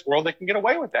people in this world that can get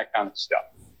away with that kind of stuff.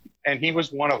 And he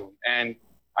was one of them. And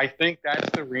I think that's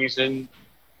the reason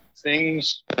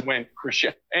things went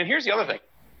crescendo. And here's the other thing.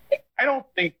 I don't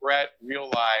think Brett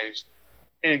realized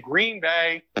in Green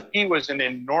Bay, he was an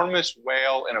enormous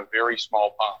whale in a very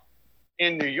small pond.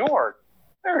 In New York,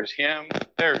 there's him,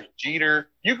 there's Jeter.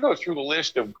 You go through the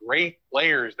list of great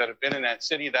players that have been in that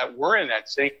city, that were in that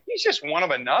city. He's just one of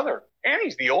another. And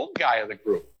he's the old guy of the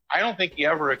group. I don't think he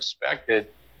ever expected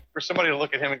for somebody to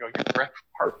look at him and go, you're Brett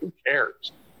Favre, who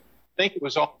cares? I think it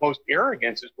was almost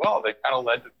arrogance as well that kind of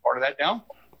led to part of that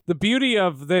downfall. The beauty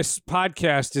of this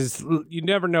podcast is you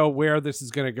never know where this is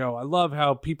going to go. I love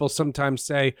how people sometimes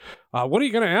say, what are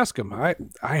you going to ask him? I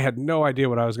had no idea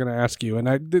what I was going to ask you. And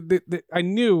I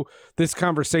knew this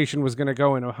conversation was going to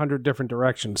go in 100 different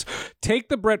directions. Take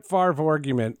the Brett Favre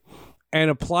argument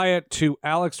and apply it to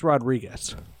Alex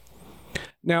Rodriguez.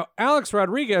 Now, Alex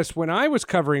Rodriguez, when I was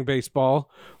covering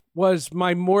baseball, was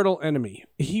my mortal enemy.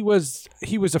 He was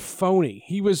a phony.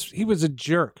 He was a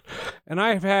jerk. And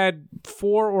I've had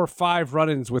 4 or 5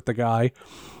 run-ins with the guy.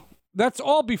 That's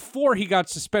all before he got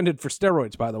suspended for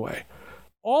steroids, by the way.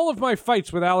 All of my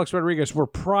fights with Alex Rodriguez were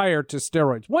prior to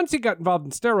steroids. Once he got involved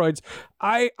in steroids,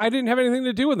 I didn't have anything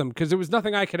to do with him because there was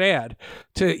nothing I could add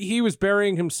to. He was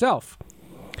burying himself.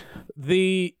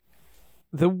 The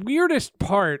weirdest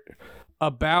part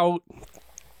about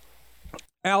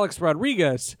Alex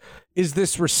Rodriguez is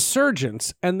this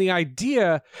resurgence and the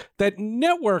idea that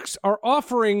networks are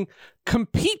offering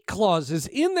compete clauses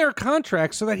in their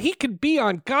contracts so that he could be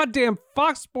on goddamn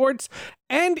Fox Sports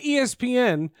and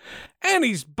ESPN, and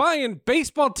he's buying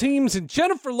baseball teams, and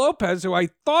Jennifer Lopez, who I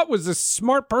thought was a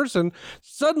smart person,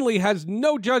 suddenly has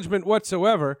no judgment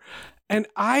whatsoever. And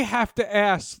I have to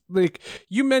ask, like,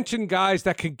 you mentioned guys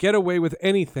that could get away with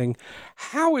anything.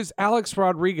 How is Alex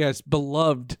Rodriguez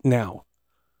beloved now?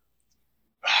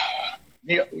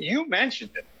 You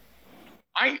mentioned it.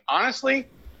 I honestly,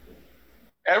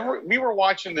 we were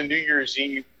watching the New Year's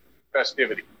Eve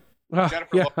festivity.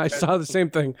 Yeah, I saw the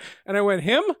same thing. And I went,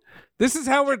 him? This is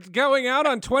how we're going out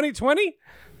on 2020?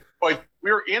 but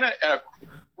we were in a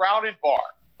crowded bar,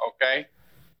 okay?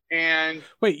 And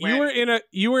wait,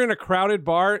 you were in a crowded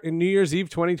bar in New Year's Eve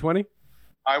 2020?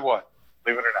 I was,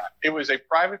 believe it or not. It was a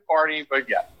private party, but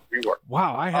yeah, we were.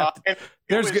 Wow, I have.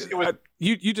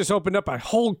 You just opened up a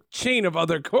whole chain of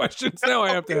other questions. Now I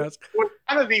have to ask. It was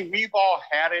kind of the we've all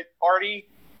had it party,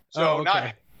 so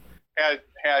not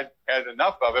had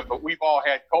enough of it, but we've all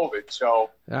had COVID. So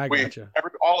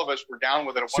all of us were down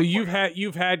with it. So you've had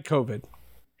COVID.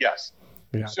 Yes.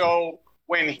 Gotcha. So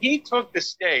when he took the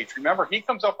stage, remember, he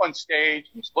comes up on stage,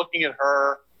 he's looking at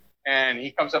her, and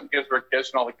he comes up and gives her a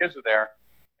kiss, and all the kids are there.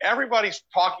 Everybody's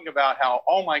talking about how,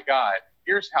 oh my God,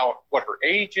 here's what her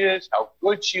age is, how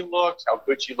good she looks at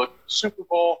the Super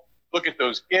Bowl. Look at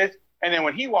those kids. And then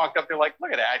when he walked up, they're like,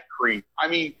 look at that creep. I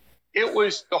mean, it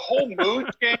was the whole mood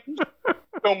changed.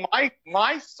 So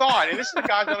my thought, and this is the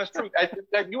God's honest truth,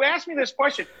 you asked me this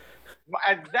question.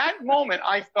 At that moment,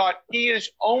 I thought he is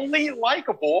only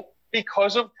likable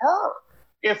because of her.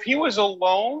 If he was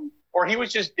alone or he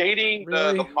was just dating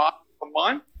the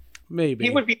month, maybe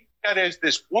he would be looked at as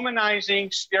this womanizing,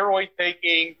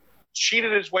 steroid-taking,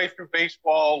 cheated his way through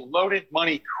baseball, loaded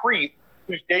money creep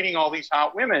who's dating all these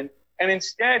hot women. And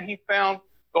instead, he found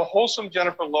the wholesome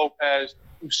Jennifer Lopez,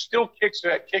 who still kicks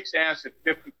ass at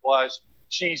 50 plus.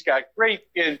 She's got great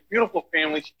kids, beautiful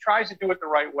family. She tries to do it the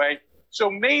right way. So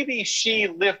maybe she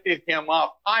lifted him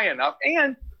up high enough,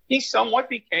 and he somewhat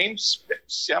became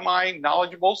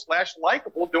semi-knowledgeable /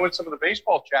 likable doing some of the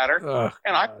baseball chatter.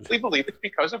 And I really believe it's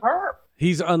because of her.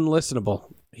 He's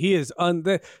unlistenable. He is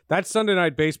that's Sunday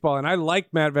Night Baseball, and I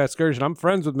like Matt Vasgersian. I'm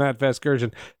friends with Matt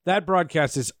Vasgersian. That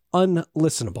broadcast is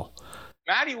unlistenable.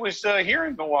 Matty was here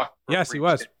in Milwaukee. Yes, he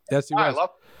was. Yes, he was. I love.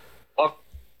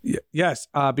 Yes.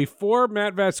 Before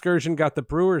Matt Vasgersian got the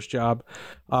Brewers job,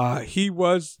 he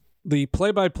was the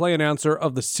play-by-play announcer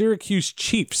of the Syracuse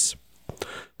Chiefs,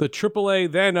 the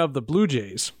AAA then of the Blue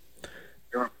Jays,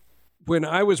 when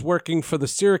I was working for the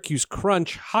Syracuse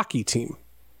Crunch hockey team.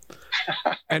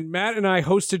 And Matt and I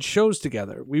hosted shows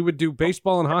together. We would do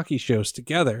baseball and hockey shows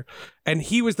together. And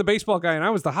he was the baseball guy and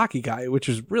I was the hockey guy, which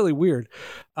was really weird.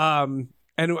 And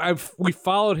we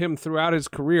followed him throughout his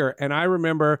career. And I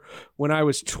remember when I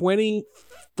was 23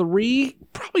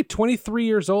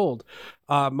 years old,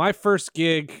 my first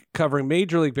gig covering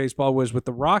Major League Baseball was with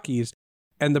the Rockies,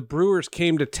 and the Brewers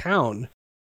came to town.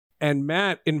 And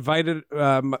Matt invited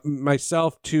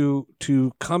myself to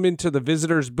come into the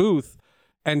visitors booth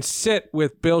and sit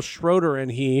with Bill Schroeder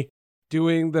and he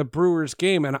doing the Brewers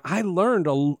game. And I learned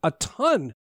a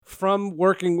ton from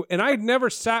working, and I had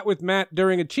never sat with Matt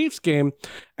during a Chiefs game,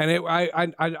 and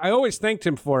I always thanked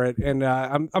him for it, and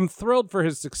I'm thrilled for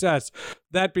his success.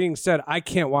 That being said, I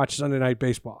can't watch Sunday Night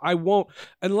Baseball. I won't,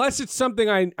 unless it's something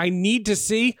I need to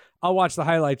see. I'll watch the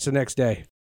highlights the next day.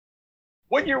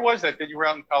 What year was that you were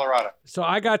out in Colorado? So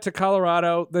I got to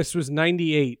Colorado. This was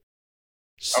 98.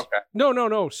 Okay.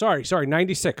 No. Sorry.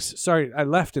 96. Sorry, I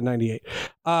left in 98.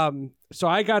 So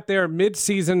I got there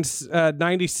mid-season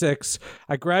 96.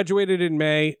 I graduated in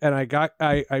May, and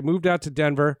I moved out to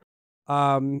Denver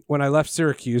when I left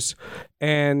Syracuse,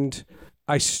 and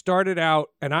I started out,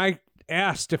 and I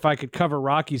asked if I could cover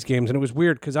Rockies games, and it was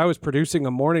weird because I was producing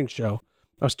a morning show.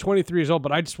 I was 23 years old,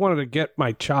 but I just wanted to get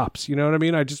my chops. You know what I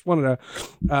mean? I just wanted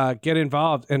to get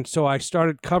involved. And so I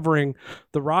started covering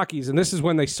the Rockies. And this is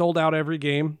when they sold out every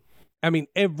game. I mean,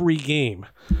 every game.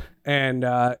 And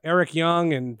Eric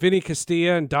Young and Vinny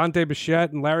Castilla and Dante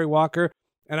Bichette and Larry Walker.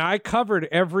 And I covered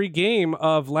every game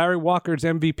of Larry Walker's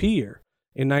MVP year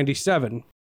in 97,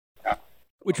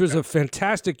 which was a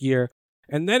fantastic year.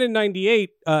 And then in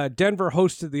 98, Denver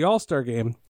hosted the All-Star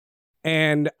game.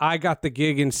 And I got the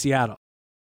gig in Seattle.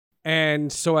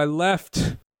 And so I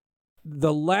left.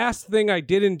 The last thing I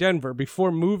did in Denver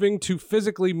before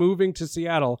physically moving to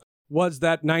Seattle was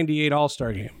that 98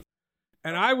 All-Star game.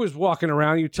 And I was walking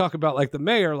around, you talk about like the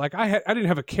mayor, like I didn't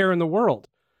have a care in the world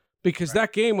because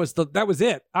that game that was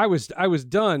it. I was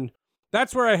done.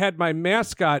 That's where I had my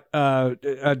mascot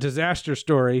disaster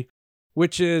story,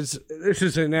 this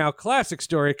is a now classic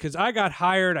story because I got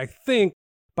hired, I think,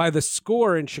 by the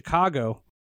Score in Chicago.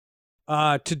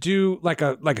 To do like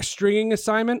a stringing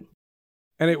assignment.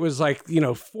 And it was like,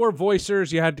 4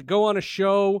 voicers. You had to go on a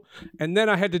show. And then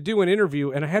I had to do an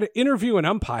interview. And I had to interview an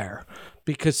umpire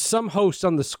because some host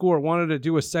on the Score wanted to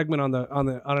do a segment on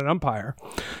an umpire.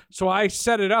 So I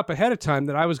set it up ahead of time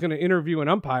that I was going to interview an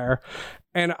umpire.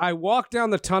 And I walked down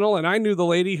the tunnel and I knew the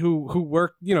lady who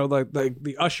worked,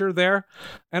 the usher there.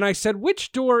 And I said,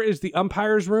 which door is the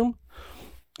umpire's room?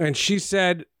 And she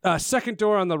said, second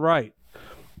door on the right.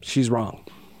 She's wrong.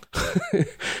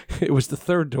 It was the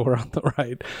third door on the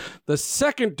right. The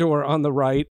second door on the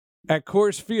right at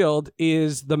Coors Field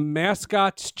is the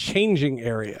mascot's changing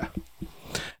area.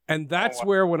 And that's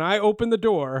where, when I opened the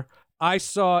door, I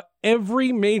saw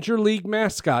every major league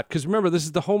mascot, because remember, this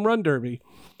is the home run derby.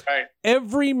 Right.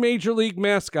 Every major league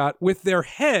mascot with their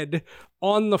head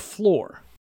on the floor.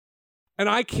 And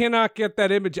I cannot get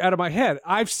that image out of my head.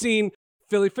 I've seen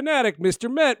Philly Fanatic, Mr.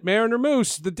 Met, Mariner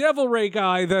Moose, the Devil Ray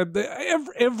guy,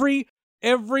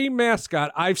 every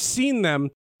mascot. I've seen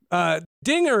them.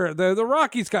 Dinger, the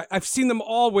Rockies guy. I've seen them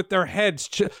all with their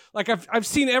heads. I've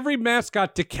seen every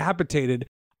mascot decapitated.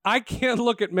 I can't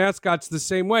look at mascots the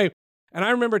same way. And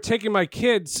I remember taking my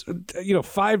kids,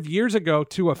 5 years ago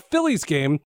to a Phillies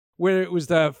game where it was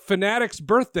the Fanatic's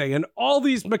birthday, and all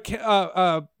these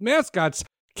mascots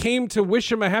came to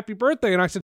wish him a happy birthday. And I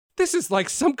said, this is like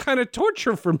some kind of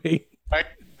torture for me.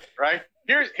 Right.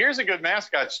 Here's a good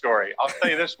mascot story. I'll tell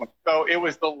you this one. So it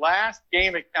was the last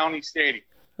game at County Stadium.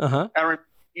 Uh-huh. And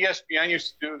ESPN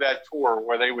used to do that tour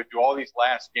where they would do all these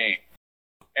last games.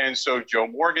 And so Joe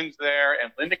Morgan's there and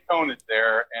Linda Cohn is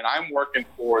there, and I'm working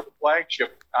for the flagship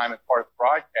at the time and part of the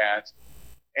broadcast.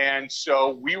 And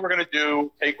so we were going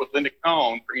to take with Linda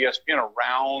Cohn for ESPN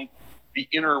around the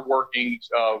inner workings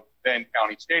of then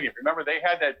County Stadium. Remember, they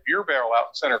had that beer barrel out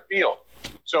in center field.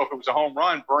 So if it was a home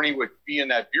run, Bernie would be in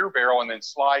that beer barrel and then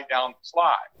slide down the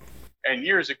slide. And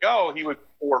years ago, he would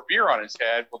pour beer on his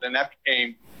head. Well, then that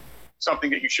became something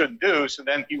that you shouldn't do. So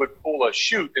then he would pull a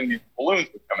chute and the balloons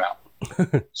would come out.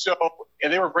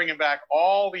 And they were bringing back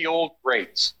all the old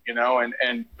greats, and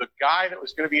the guy that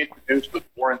was going to be introduced was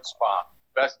Warren Spahn,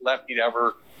 best lefty to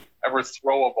ever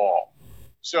throw a ball.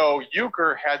 So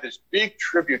Euchre had this big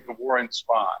tribute to Warren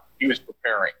Spahn. He was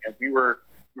preparing, and we were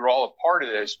all a part of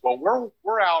this. Well,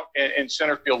 we're out in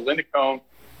center field. Linda Cohn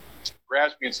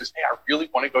grabs me and says, "Hey, I really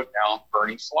want to go down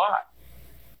Bernie's slide."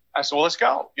 I said, "Well, let's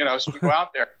go." So we go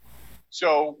out there.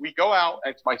 So we go out,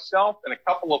 and it's myself and a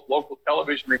couple of local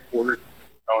television reporters,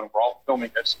 and we're all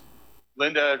filming this.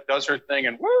 Linda does her thing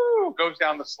and goes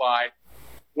down the slide.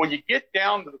 When you get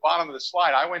down to the bottom of the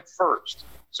slide, I went first.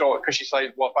 So, because she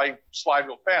said, "Well, if I slide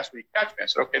real fast, will you catch me?" I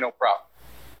said, "Okay, no problem."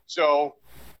 So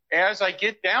as I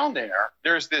get down there,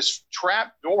 there's this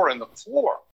trap door in the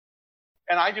floor.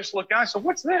 And I just looked down, I said,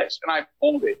 "What's this?" And I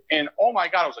pulled it, and oh my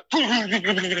God, it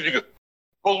was like,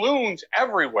 balloons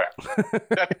everywhere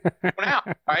that went out,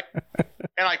 right?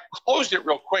 And I closed it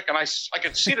real quick, and I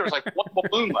could see there was like one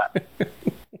balloon left.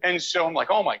 And so I'm like,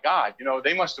 oh my God,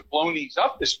 they must have blown these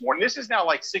up this morning. This is now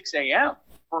like 6 a.m.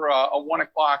 for a 1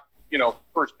 o'clock,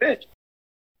 first pitch.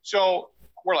 So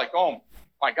we're like, oh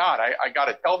my God, I got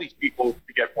to tell these people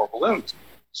to get more balloons.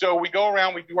 So we go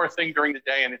around, we do our thing during the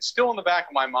day, and it's still in the back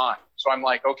of my mind. So I'm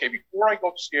like, okay, before I go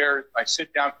upstairs, I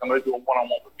sit down, I'm going to do a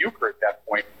one-on-one with Euchre at that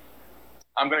point.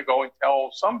 I'm going to go and tell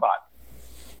somebody.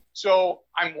 So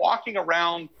I'm walking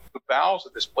around the bowels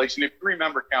of this place, and if you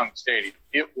remember County Stadium,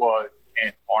 it was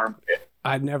an armpit.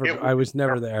 I was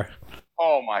never there.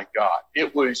 Oh my God.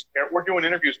 We're doing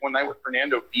interviews one night with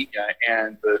Fernando Villa,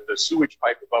 and the sewage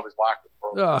pipe above his locker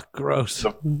broke. Oh, gross.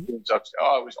 It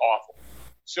was awful.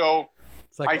 So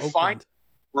it's like I Oakland. find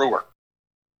Brewer,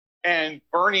 and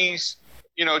Bernie's,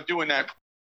 doing that,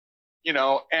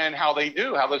 and how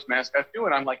those mascots do.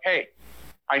 And I'm like, hey,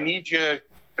 I need you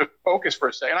to focus for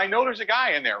a second. And I know there's a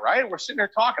guy in there, right? We're sitting there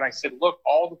talking. I said, look,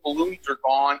 all the balloons are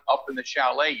gone up in the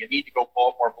chalet. You need to go blow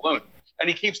up more balloons. And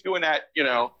he keeps doing that,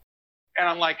 and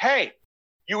I'm like, hey,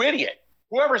 you idiot,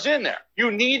 whoever's in there,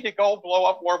 you need to go blow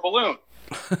up more balloons.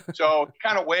 So he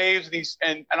kind of waves,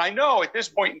 and I know at this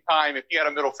point in time, if he had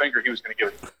a middle finger, he was going to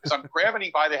give it, because I'm grabbing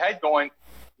him by the head going,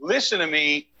 listen to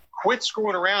me, quit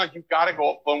screwing around. You've got to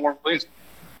go up blow more balloons.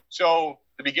 So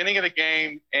the beginning of the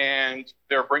game, and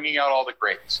they're bringing out all the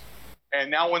greats.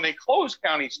 And now when they close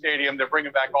County Stadium, they're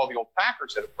bringing back all the old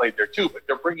Packers that have played there too, but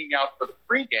they're bringing out for the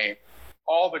pregame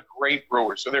all the great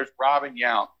Brewers. So there's Robin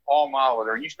Yount, Paul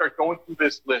Molitor, and you start going through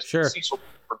this list, sure. Cecil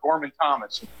for Gorman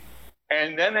Thomas.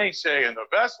 And then they say, and the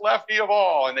best lefty of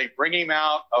all, and they bring him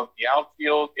out of the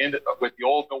outfield with the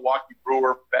old Milwaukee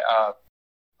Brewer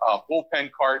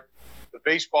bullpen cart, the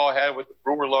baseball head with the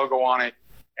Brewer logo on it.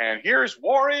 And here's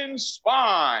Warren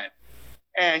Spahn.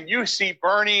 And you see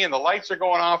Bernie, and the lights are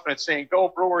going off, and it's saying, go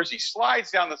Brewers. He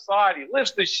slides down the side. He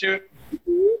lifts the chute.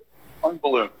 One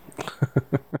balloon.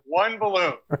 One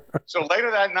balloon. So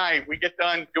later that night, we get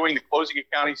done doing the closing of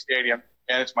County Stadium,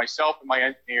 and it's myself and my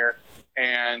engineer,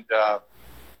 and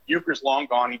Euchre's long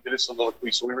gone. He did a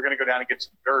soliloquy, so we were going to go down and get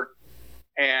some dirt.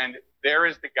 And there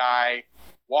is the guy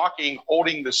walking,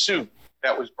 holding the suit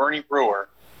that was Bernie Brewer.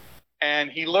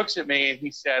 And he looks at me and he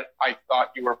said, I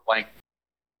thought you were blank.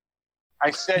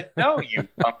 I said, no, you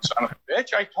son of a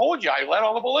bitch. I told you I let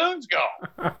all the balloons go.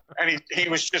 And he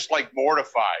was just like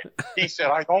mortified. He said,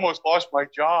 I almost lost my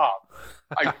job.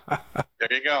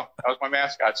 There you go. That was my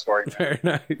mascot story. Very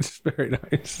nice. Very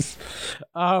nice.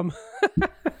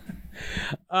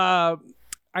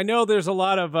 I know there's a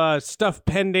lot of stuff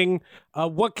pending.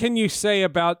 What can you say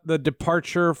about the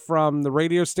departure from the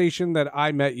radio station that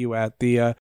I met you at?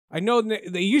 I know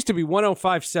they used to be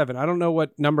 105.7. I don't know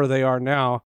what number they are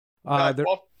now. In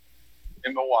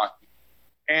Milwaukee.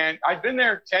 And I've been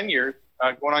there 10 years,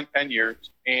 going on 10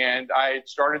 years. And I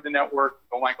started the network,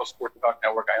 Bill Michaels Sports Talk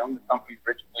Network. I owned the company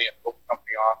originally and built the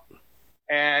company off.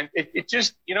 And it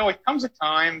just, it comes a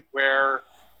time where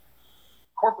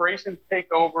corporations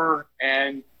take over,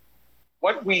 and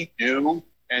what we do,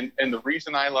 and the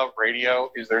reason I love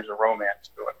radio is there's a romance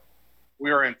to it.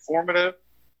 We are informative,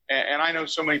 and I know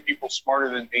so many people smarter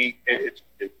than me.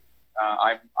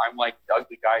 I'm like the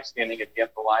ugly guy standing at the end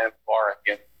of the line of the bar at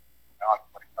the end.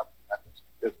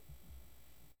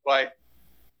 But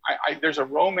there's a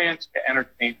romance to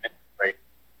entertainment radio.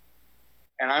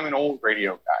 And I'm an old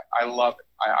radio guy. I love it.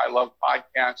 I love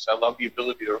podcasts. I love the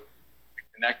ability to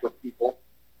connect with people.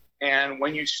 And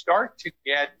when you start to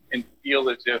get and feel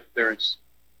as if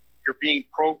you're being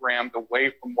programmed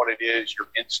away from what it is, your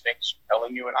instincts are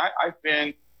telling you. And I've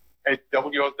been at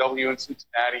WOW in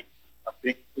Cincinnati, a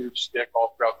big clear stick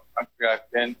all throughout the country.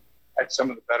 I've been at some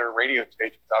of the better radio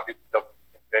stations, obviously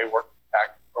WFA worked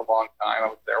back for a long time. I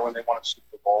was there when they won a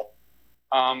Super Bowl.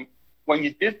 When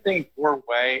you did things your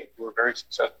way, you were very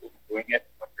successful in doing it.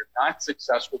 When you're not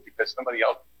successful because somebody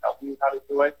else is telling you how to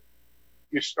do it,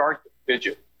 you start to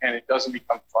fidget and it doesn't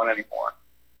become fun anymore.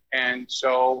 And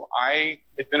so I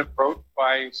had been approached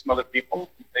by some other people.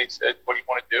 They said, what do you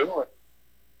want to do? And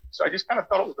so I just kind of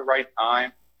felt it was the right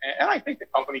time. And I think the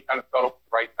company kind of felt it was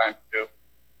the right time too.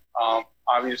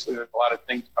 Obviously, there's a lot of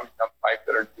things coming down the pipe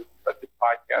that are new, but the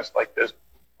podcast like this,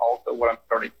 also what I'm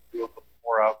starting to do a little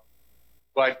more of.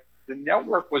 But the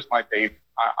network was my baby.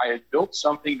 I had built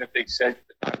something that they said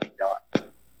could not be done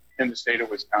in the state of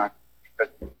Wisconsin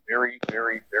because it's a very,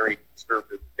 very, very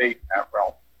conservative state in that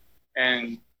realm.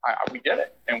 And we did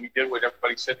it, and we did what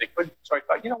everybody said they couldn't. So I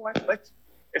thought, you know what?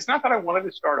 It's not that I wanted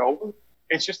to start over.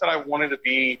 It's just that I wanted to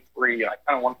be free, and I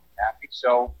kind of wanted to be happy.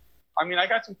 So, I mean, I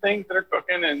got some things that are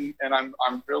cooking, and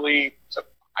I'm really,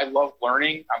 I love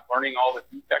learning. I'm learning all the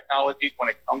new technologies when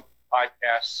it comes to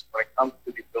podcasts, when it comes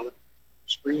to the ability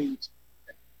to screens,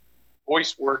 and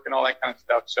voice work, and all that kind of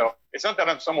stuff. So it's not that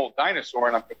I'm some old dinosaur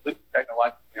and I'm completely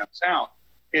technologically unsound.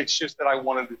 It's just that I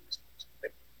wanted to do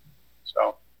something.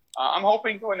 So I'm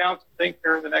hoping to announce a thing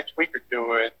here in the next week or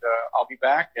two, and I'll be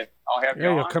back, and I'll have you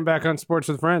on. You'll come back on Sports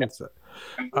with Friends.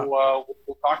 And we'll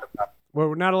talk about it. Well,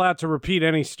 we're not allowed to repeat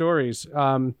any stories.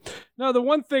 No, the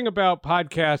one thing about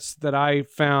podcasts that I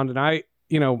found, and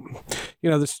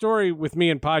the story with me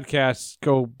and podcasts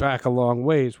go back a long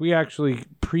ways. We actually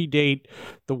predate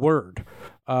the word.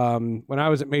 When I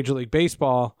was at Major League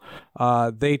Baseball,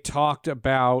 they talked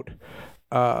about,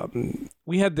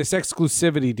 we had this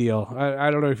exclusivity deal.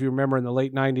 I don't know if you remember in the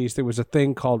late 90s, there was a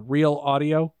thing called Real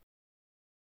Audio.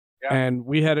 Yeah. And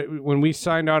we had it when we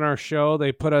signed on our show,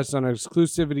 they put us on an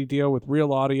exclusivity deal with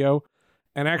Real Audio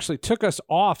and actually took us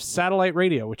off satellite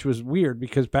radio, which was weird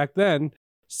because back then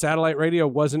satellite radio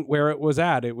wasn't where it was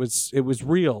at. It was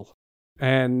real.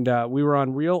 And we were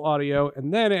on Real Audio.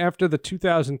 And then after the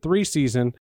 2003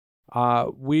 season,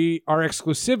 our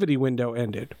exclusivity window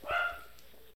ended.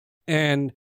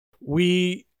 And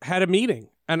we had a meeting.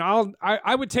 And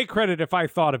I would take credit if I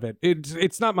thought of it.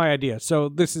 It's not my idea. So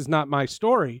this is not my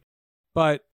story.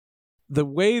 But the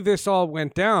way this all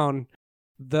went down,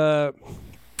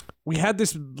 we had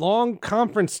this long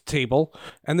conference table,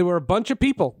 and there were a bunch of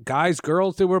people, guys,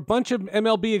 girls. There were a bunch of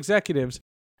MLB executives,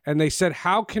 and they said,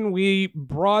 how can we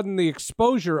broaden the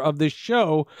exposure of this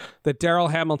show that Darryl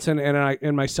Hamilton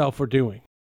and myself were doing?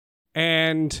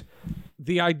 And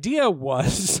the idea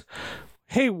was,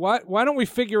 hey, why don't we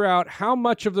figure out how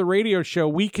much of the radio show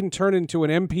we can turn into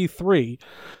an MP3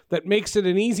 that makes it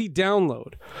an easy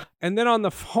download? And then on the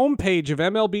homepage of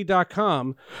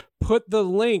MLB.com, put the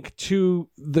link to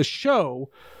the show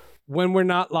when we're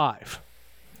not live.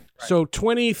 Right. So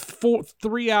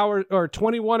 23 hours or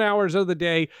 21 hours of the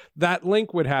day, that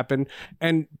link would happen,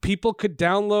 and people could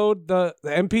download the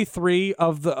MP3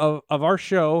 of our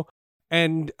show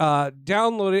and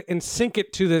download it and sync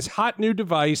it to this hot new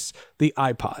device, the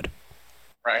iPod.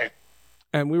 Right.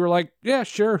 And we were like, yeah,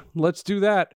 sure, let's do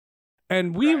that.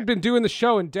 And we've been doing the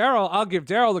show, and Darryl, I'll give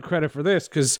Darryl the credit for this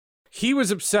because he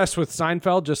was obsessed with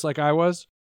Seinfeld just like I was.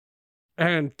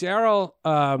 And Darryl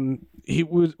he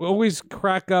would always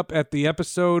crack up at the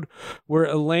episode where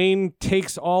Elaine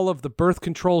takes all of the birth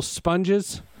control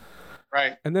sponges,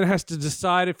 right, and then has to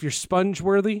decide if you're sponge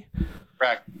worthy.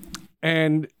 Correct.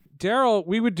 And Daryl,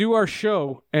 we would do our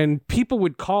show, and people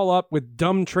would call up with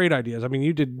dumb trade ideas. I mean,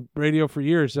 you did radio for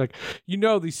years, like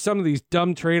some of these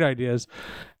dumb trade ideas.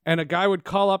 And a guy would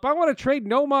call up, I want to trade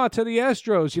Nomar to the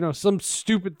Astros, some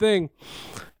stupid thing.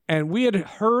 And we had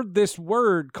heard this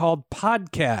word called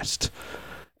podcast.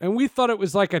 And we thought it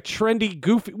was like a trendy,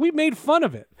 goofy. We made fun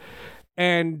of it.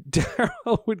 And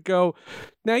Daryl would go,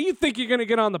 now you think you're going to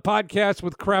get on the podcast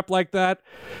with crap like that?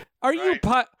 Are you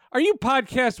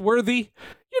podcast worthy?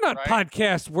 You're not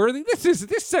podcast worthy.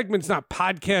 This segment's not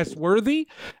podcast worthy.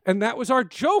 And that was our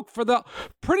joke for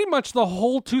pretty much the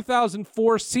whole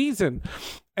 2004 season.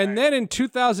 And then in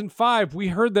 2005, we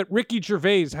heard that Ricky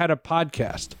Gervais had a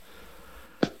podcast.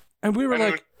 And we were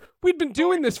like, we'd been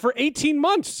doing this for 18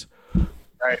 months.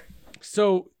 Right.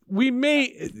 So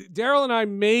Daryl and I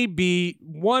may be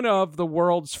one of the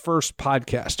world's first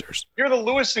podcasters. You're the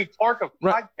Lewis and Clark of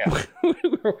podcasts.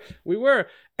 We were.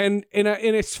 And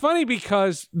it's funny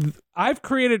because I've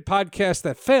created podcasts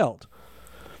that failed.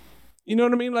 You know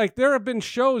what I mean? Like, there have been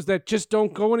shows that just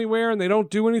don't go anywhere and they don't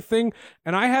do anything.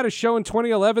 And I had a show in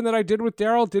 2011 that I did with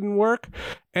Daryl, didn't work.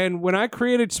 And when I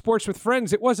created Sports with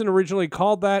Friends, it wasn't originally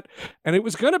called that. And it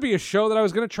was going to be a show that I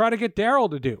was going to try to get Daryl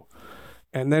to do.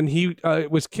 And then he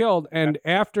was killed. And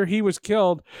after he was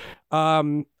killed,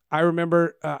 I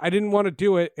remember I didn't want to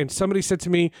do it. And somebody said to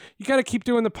me, you got to keep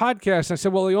doing the podcast. And I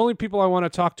said, well, the only people I want to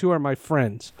talk to are my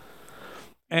friends.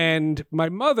 And my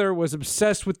mother was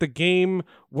obsessed with the game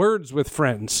Words with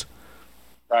Friends.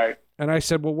 Right. And I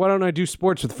said, well, why don't I do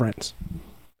Sports with Friends?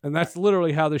 And that's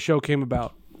literally how the show came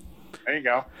about. There you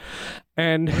go.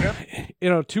 And,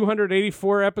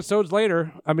 284 episodes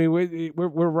later, I mean, we're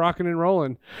rocking and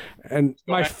rolling. And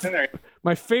my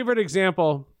favorite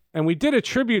example, and we did a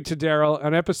tribute to Daryl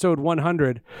on episode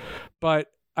 100,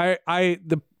 but the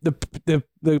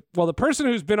person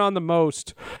who's been on the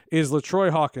most is LaTroy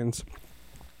Hawkins.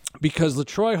 Because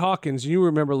LaTroy Hawkins, you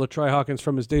remember LaTroy Hawkins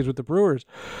from his days with the Brewers.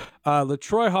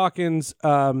 LaTroy Hawkins,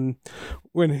 in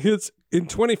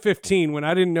 2015, when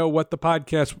I didn't know what the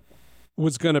podcast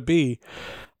was going to be,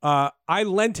 I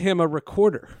lent him a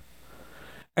recorder.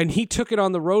 And he took it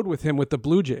on the road with him with the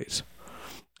Blue Jays.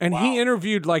 And he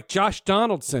interviewed like Josh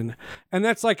Donaldson. And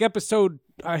that's like episode,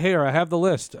 here, I have the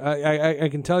list. I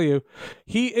can tell you.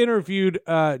 He interviewed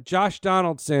Josh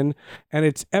Donaldson, and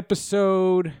it's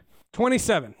episode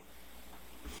 27.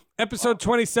 Episode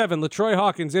 27, LaTroy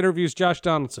Hawkins interviews Josh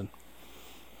Donaldson.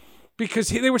 Because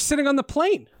they were sitting on the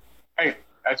plane. Hey,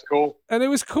 that's cool. And it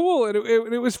was cool. And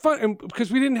it was fun. And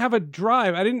because we didn't have a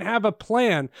drive. I didn't have a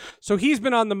plan. So he's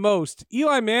been on the most.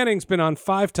 Eli Manning's been on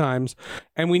 5 times.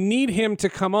 And we need him to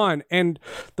come on. And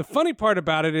the funny part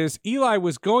about it is Eli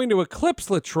was going to eclipse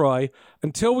LaTroy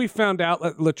until we found out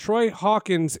that LaTroy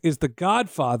Hawkins is the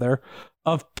godfather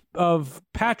of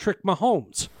Patrick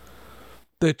Mahomes,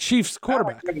 the Chiefs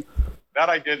quarterback. That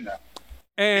I didn't know.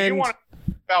 And you want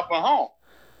to talk about Mahomes?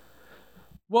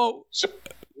 Well, so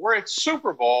we're at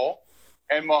Super Bowl,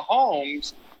 and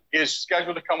Mahomes is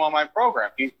scheduled to come on my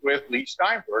program. He's with Lee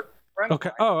Steinberg.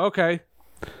 Okay. Oh, okay.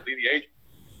 Lee, the agent.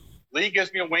 Lee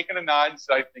gives me a wink and a nod and says,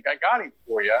 I think I got him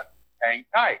for you. Hang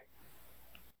tight.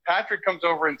 Patrick comes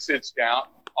over and sits down.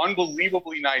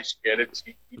 Unbelievably nice kid.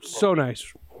 So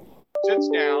nice. Sits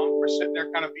down. We're sitting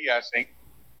there kind of BSing.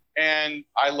 And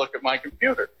I look at my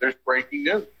computer. There's breaking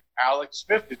news. Alex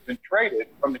Smith has been traded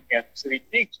from the Kansas City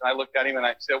Chiefs. And I looked at him and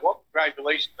I said, well,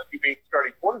 congratulations on you being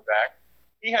starting quarterback.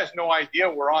 He has no idea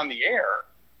we're on the air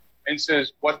and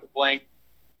says, what the blank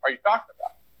are you talking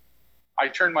about? I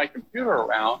turned my computer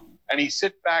around and he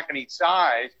sits back and he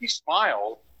sighs. He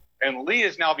smiles. And Lee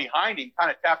is now behind him,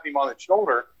 kind of tapping him on the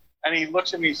shoulder. And he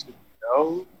looks at me and says,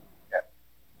 no.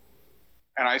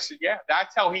 And I said, yeah,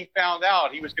 that's how he found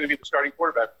out he was going to be the starting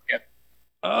quarterback again.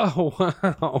 Oh,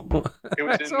 wow. It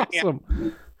was that's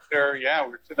awesome. There, yeah,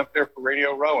 we were sitting up there for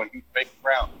Radio Row, and he was making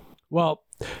rounds. Well,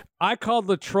 I called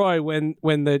LaTroy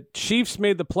when the Chiefs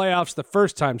made the playoffs the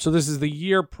first time. So this is the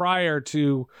year prior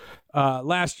to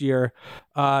last year,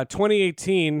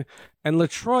 2018. And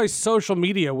LaTroy's social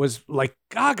media was like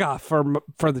gaga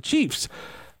for the Chiefs.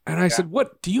 And I said,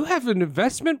 what, do you have an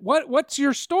investment? What's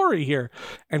your story here?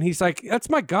 And he's like, that's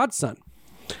my godson.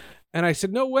 And I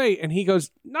said, no way. And he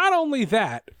goes, not only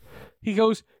that, he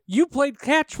goes, you played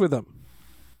catch with him.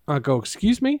 I go,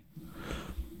 excuse me?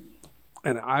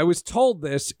 And I was told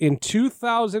this in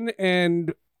 2000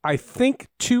 and I think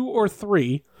 2 or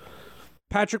 3.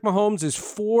 Patrick Mahomes is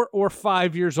 4 or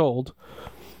 5 years old.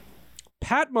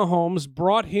 Pat Mahomes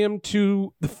brought him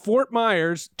to the Fort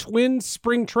Myers Twins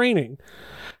spring training.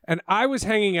 And I was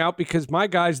hanging out because my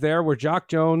guys there were Jock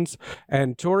Jones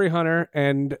and Torrey Hunter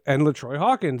and LaTroy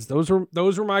Hawkins. Those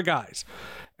were my guys.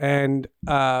 And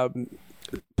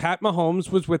Pat Mahomes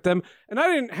was with them, and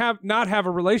I didn't not have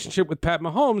a relationship with Pat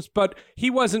Mahomes, but he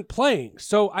wasn't playing,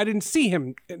 so I didn't see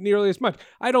him nearly as much.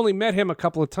 I'd only met him a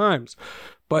couple of times,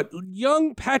 but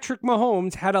young Patrick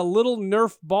Mahomes had a little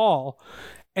Nerf ball,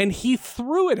 and he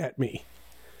threw it at me,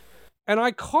 and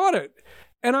I caught it,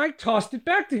 and I tossed it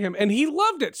back to him, and he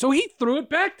loved it, so he threw it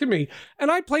back to me,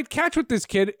 and I played catch with this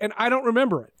kid, and I don't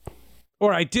remember it,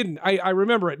 or I didn't. I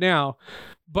remember it now.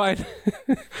 But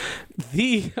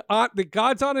the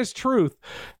God's honest truth.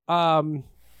 I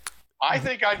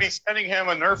think I'd be sending him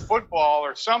a Nerf football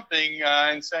or something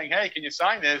and saying, "Hey, can you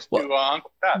sign this to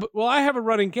Uncle Pat?" Well, I have a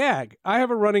running gag. I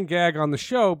have a running gag on the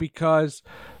show because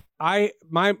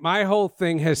my whole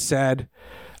thing has said,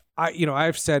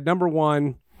 I've said, number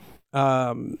one,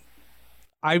 Jacob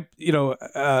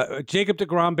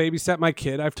deGrom babysat my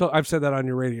kid. I've said that on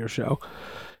your radio show.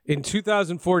 In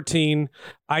 2014,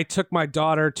 I took my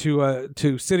daughter to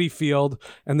Citi Field,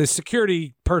 and the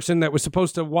security person that was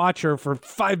supposed to watch her for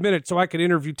 5 minutes so I could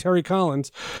interview Terry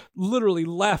Collins literally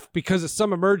left because of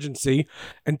some emergency.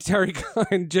 And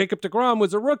Jacob deGrom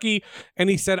was a rookie, and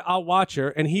he said, "I'll watch her."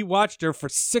 And he watched her for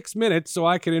 6 minutes so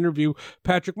I could interview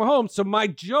Patrick Mahomes. So my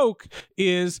joke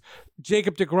is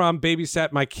Jacob deGrom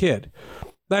babysat my kid.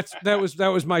 That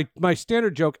was my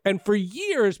standard joke. And for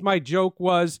years, my joke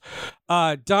was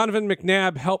Donovan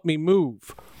McNabb helped me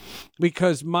move,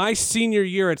 because my senior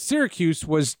year at Syracuse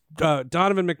was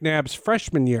Donovan McNabb's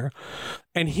freshman year,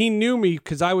 and he knew me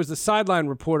because I was the sideline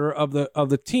reporter of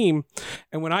the team.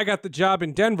 And when I got the job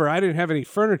in Denver, I didn't have any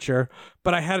furniture,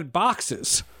 but I had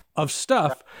boxes of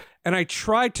stuff. And I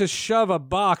tried to shove a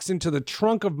box into the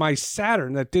trunk of my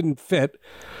Saturn that didn't fit.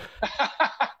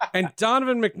 And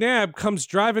Donovan McNabb comes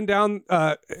driving down,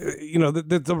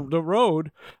 the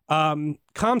road,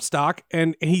 Comstock,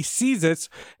 and he sees it,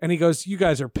 and he goes, "You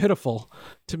guys are pitiful,"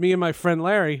 to me and my friend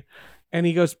Larry. And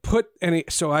he goes,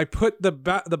 so I put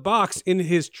the box in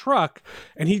his truck,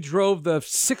 and he drove the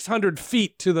 600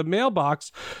 feet to the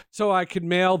mailbox so I could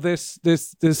mail this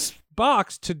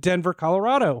box to Denver,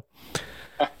 Colorado.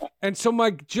 And so my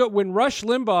joke, when Rush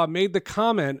Limbaugh made the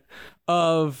comment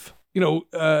of,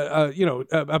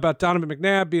 about Donovan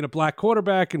McNabb being a black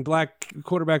quarterback and black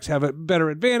quarterbacks have a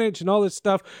better advantage and all this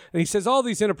stuff, and he says all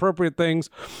these inappropriate things,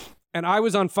 and I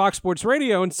was on Fox Sports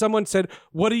Radio, and someone said,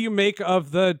 "What do you make of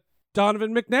the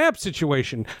Donovan McNabb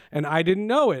situation?" And I didn't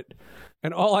know it,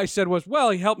 and all I said was,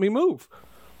 "Well, he helped me move."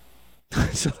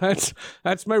 So that's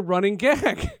my running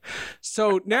gag.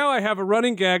 So now I have a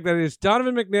running gag that is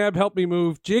Donovan McNabb helped me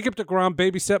move, Jacob deGrom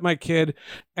babysat my kid,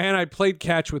 and I played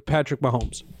catch with Patrick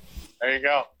Mahomes. There you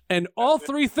go. And all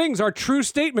three things are true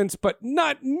statements, but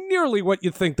not nearly what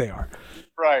you think they are.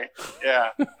 Right. Yeah.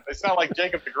 It's not like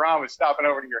Jacob deGrom is stopping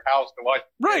over to your house to watch.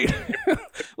 Right.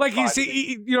 Like he's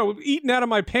eating out of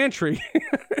my pantry.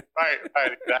 Right.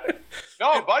 Exactly.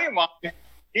 No, a buddy of mine,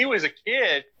 he was a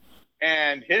kid,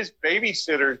 and his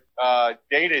babysitter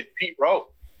dated Pete Rose.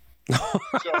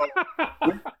 So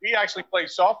we actually played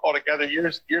softball together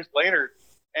years later.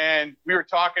 And we were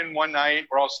talking one night,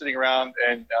 we're all sitting around,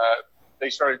 and they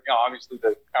started, obviously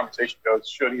the conversation goes,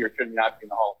 should he or should he not be in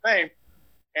the Hall of Fame?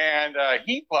 And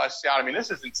he busts out, this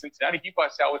is in Cincinnati, he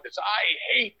busts out with this, "I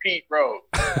hate Pete Rose."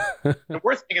 And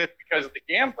we're thinking it's because of the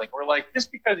gambling. We're like,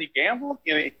 just because he gambled?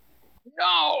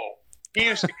 No. He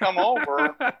used to come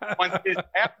over once his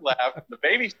dad left, the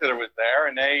babysitter was there,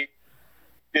 and they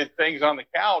did things on the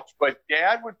couch. But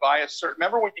Dad would buy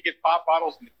remember when you get pop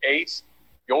bottles in the case?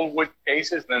 The old wood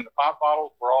cases, and then the pop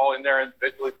bottles were all in there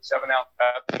individually, 7-ounce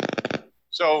Pepsi.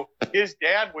 So his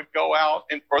dad would go out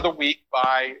and for the week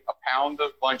buy a pound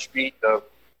of lunch meat, the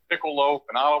pickle loaf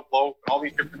and olive loaf, and all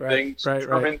these different things,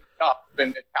 German stuff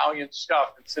and Italian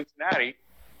stuff in Cincinnati,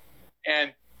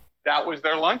 and that was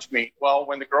their lunch meat. Well,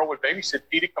 when the girl would babysit,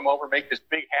 Pete would come over, make this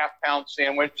big half-pound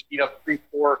sandwich, eat up 3,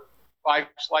 4, 5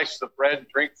 slices of bread, and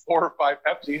drink 4 or 5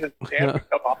 Pepsis, and Dad would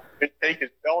come up and take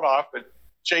his belt off and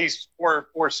chase or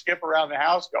skip around the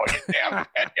house going, "Damn,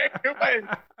 Dad,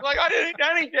 like, I didn't eat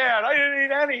any, Dad. I didn't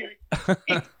eat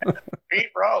any."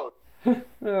 Pete Rose.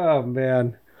 Oh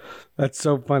man, that's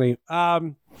so funny.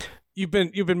 You've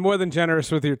been more than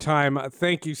generous with your time.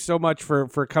 Thank you so much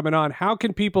for coming on. How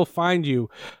can people find you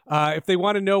if they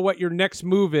want to know what your next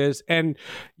move is? And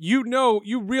you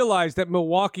realize that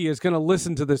Milwaukee is going to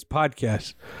listen to this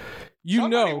podcast. You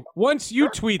know, once you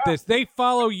tweet this, they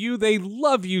follow you. They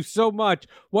love you so much.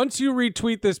 Once you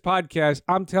retweet this podcast,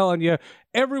 I'm telling you,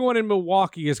 everyone in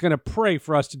Milwaukee is going to pray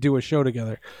for us to do a show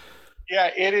together. Yeah,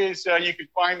 it is. You can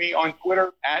find me on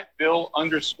Twitter at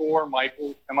Bill_Michaels,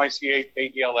 Michaels. You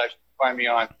can find me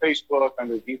on Facebook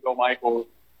under Bill Michaels.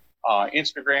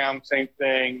 Instagram, same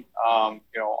thing.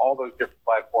 All those different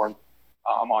platforms.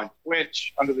 I'm on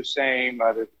Twitch under the same.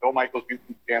 There's Bill Michaels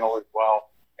YouTube channel as well.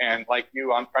 And like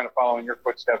you, I'm trying to follow in your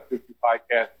footsteps with your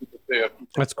podcast.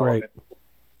 That's great.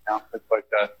 But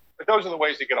those are the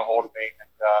ways to get a hold of me. And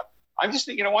I'm just,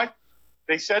 you know what?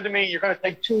 They said to me, you're going to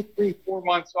take 2, 3, 4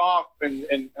 months off.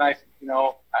 And I said,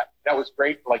 that was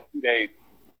great for like 2 days.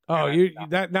 Oh,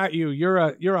 not you. You're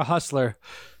a hustler.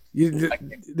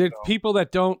 There's people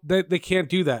that they can't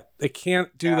do that. They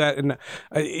can't do that, and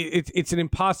it's an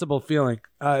impossible feeling.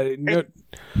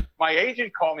 My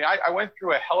agent called me. I went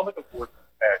through a hell of a divorce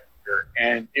last year,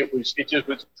 and it just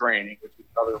was draining, which is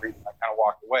another reason I kind of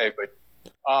walked away. But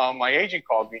my agent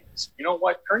called me and said, you know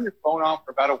what? Turn your phone off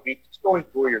for about a week. Just go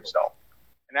enjoy yourself.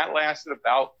 And that lasted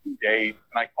about 2 days.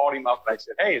 And I called him up and I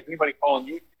said, hey, is anybody calling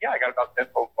you? He said, yeah, I got about 10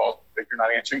 phone calls because you're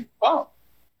not answering the phone.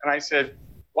 And I said,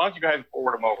 why don't you go ahead and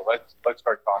forward them over? Let's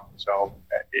start talking. So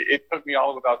it took me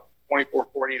all of about 24,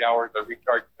 48 hours to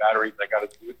recharge the batteries. I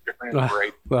got to do it different and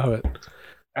great. Love it.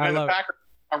 And then the Packers,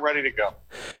 I'm ready to go.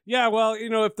 Yeah, well,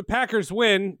 if the Packers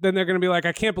win, then they're going to be like,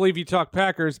 I can't believe you talk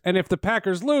Packers. And if the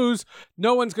Packers lose,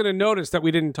 no one's going to notice that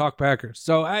we didn't talk Packers.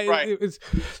 So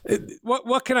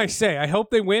what can I say? I hope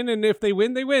they win, and if they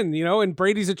win, they win. And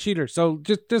Brady's a cheater, so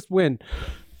just win.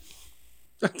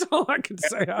 That's all I can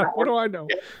say. What do I know?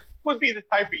 It would be the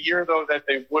type of year, though, that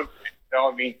they would.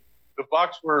 The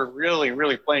Bucs were really,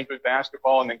 really playing good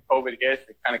basketball, and then COVID hit.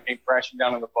 They kind of came crashing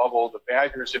down in the bubble. The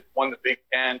Badgers had won the Big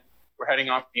Ten. We're heading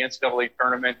off to the NCAA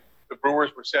tournament. The Brewers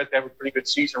were set to have a pretty good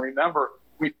season. Remember,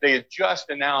 they had just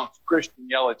announced Christian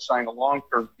Yelich signed a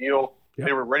long-term deal. Yep.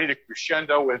 They were ready to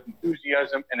crescendo with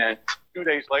enthusiasm, and then 2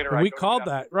 days later, we called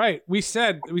that, right? We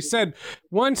said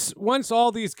once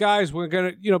all these guys were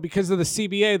gonna, because of the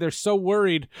CBA, they're so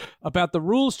worried about the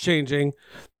rules changing.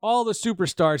 All the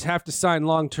superstars have to sign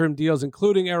long-term deals,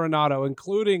 including Arenado,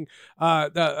 including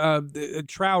the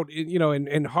Trout,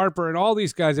 and Harper, and all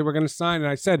these guys that were going to sign. And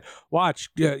I said, watch,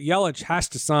 Yelich has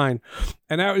to sign.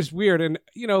 And that was weird. And,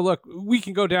 look, we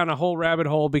can go down a whole rabbit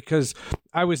hole because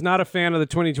I was not a fan of the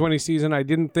 2020 season. I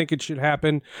didn't think it should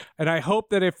happen. And I hope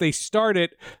that if they start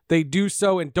it, they do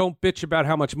so and don't bitch about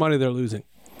how much money they're losing.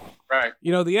 Right.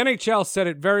 The NHL said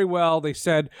it very well. They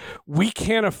said, we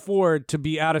can't afford to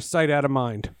be out of sight, out of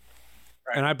mind.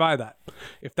 Right. And I buy that.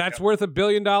 If that's worth $1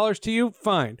 billion to you,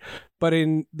 fine. But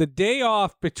in the day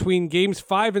off between games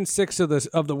 5 and 6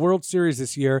 of the World Series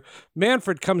this year,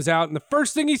 Manfred comes out and the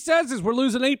first thing he says is we're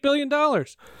losing $8 billion.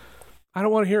 I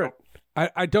don't want to hear it.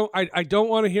 I don't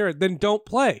want to hear it. Then don't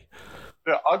play.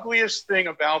 The ugliest thing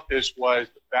about this was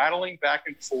the battling back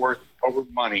and forth over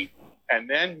money. And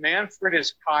then Manfred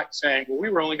is caught saying, well, we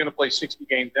were only going to play 60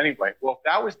 games anyway. Well, if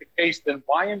that was the case, then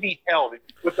why in the hell did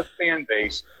you put the fan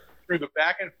base through the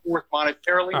back and forth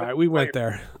monetarily? All right, we went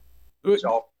there.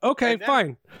 So, okay,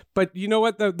 fine. But you know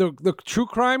what the true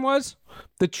crime was?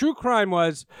 The true crime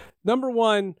was, number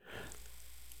one,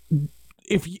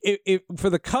 if for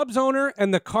the Cubs owner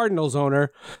and the Cardinals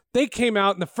owner, they came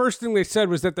out and the first thing they said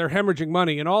was that they're hemorrhaging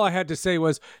money. And all I had to say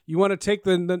was, you want to take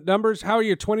the numbers? How are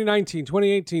you 2019,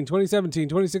 2018, 2017,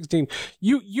 2016?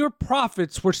 Your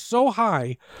profits were so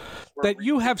high that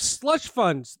you have slush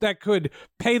funds that could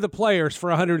pay the players for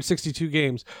 162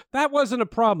 games. That wasn't a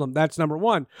problem. That's number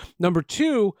one. Number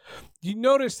two, you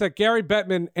notice that Gary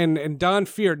Bettman and Don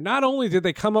Fehr, not only did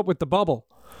they come up with the bubble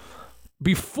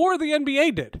before the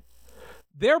NBA did,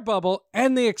 their bubble,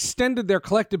 and they extended their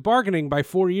collective bargaining by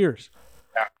 4 years.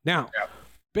 Yeah. Now,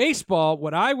 baseball,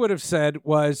 what I would have said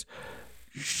was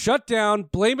shut down,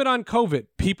 blame it on COVID.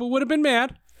 People would have been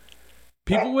mad.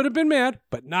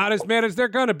 But not as mad as they're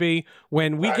going to be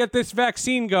when we get this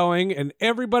vaccine going and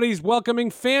everybody's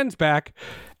welcoming fans back,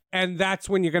 and that's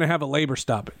when you're going to have a labor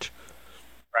stoppage.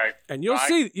 Right. And you'll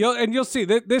see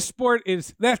that this sport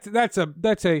is that's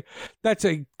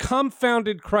a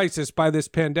compounded crisis by this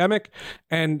pandemic,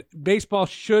 and baseball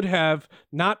should have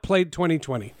not played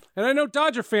 2020. And I know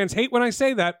Dodger fans hate when I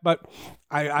say that, but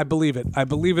I believe it. I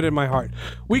believe it in my heart.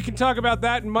 We can talk about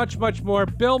that and much, much more.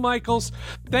 Bill Michaels,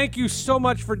 thank you so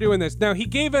much for doing this. Now, he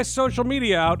gave us social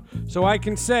media out, so I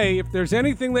can say if there's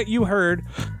anything that you heard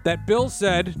that Bill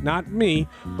said, not me,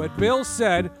 but Bill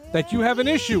said that you have an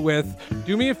issue with,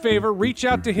 do me a favor, reach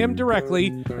out to him directly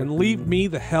and leave me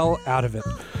the hell out of it.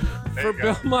 For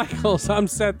Bill Michaels, I'm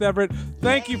Seth Everett.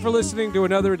 Thank you for listening to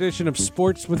another edition of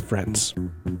Sports with Friends.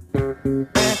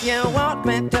 If you want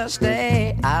me to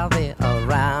stay, I'll be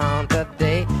around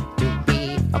today to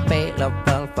be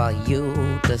available for you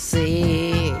to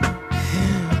see.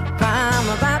 I'm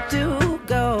about to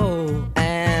go,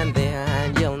 and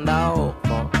then you'll know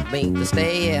for me to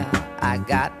stay, I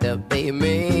got to be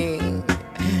me.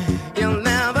 You'll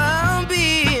never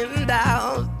be in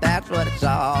doubt, that's what it's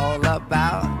all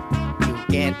about.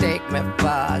 You can't take me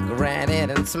for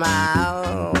granted and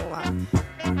smile.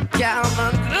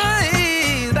 Calvin,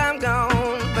 please, I'm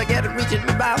gone. Forget reaching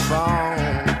me by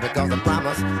phone, because I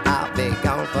promise I'll be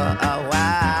gone for a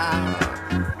while.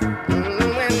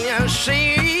 When you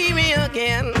see me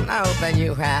again, I hope that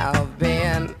you have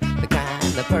been the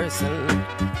kind of person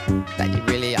that you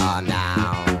really are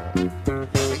now.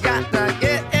 You got to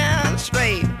get in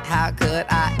straight. How could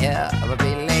I ever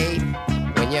be late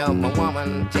when you're my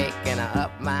woman taking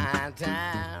up my time?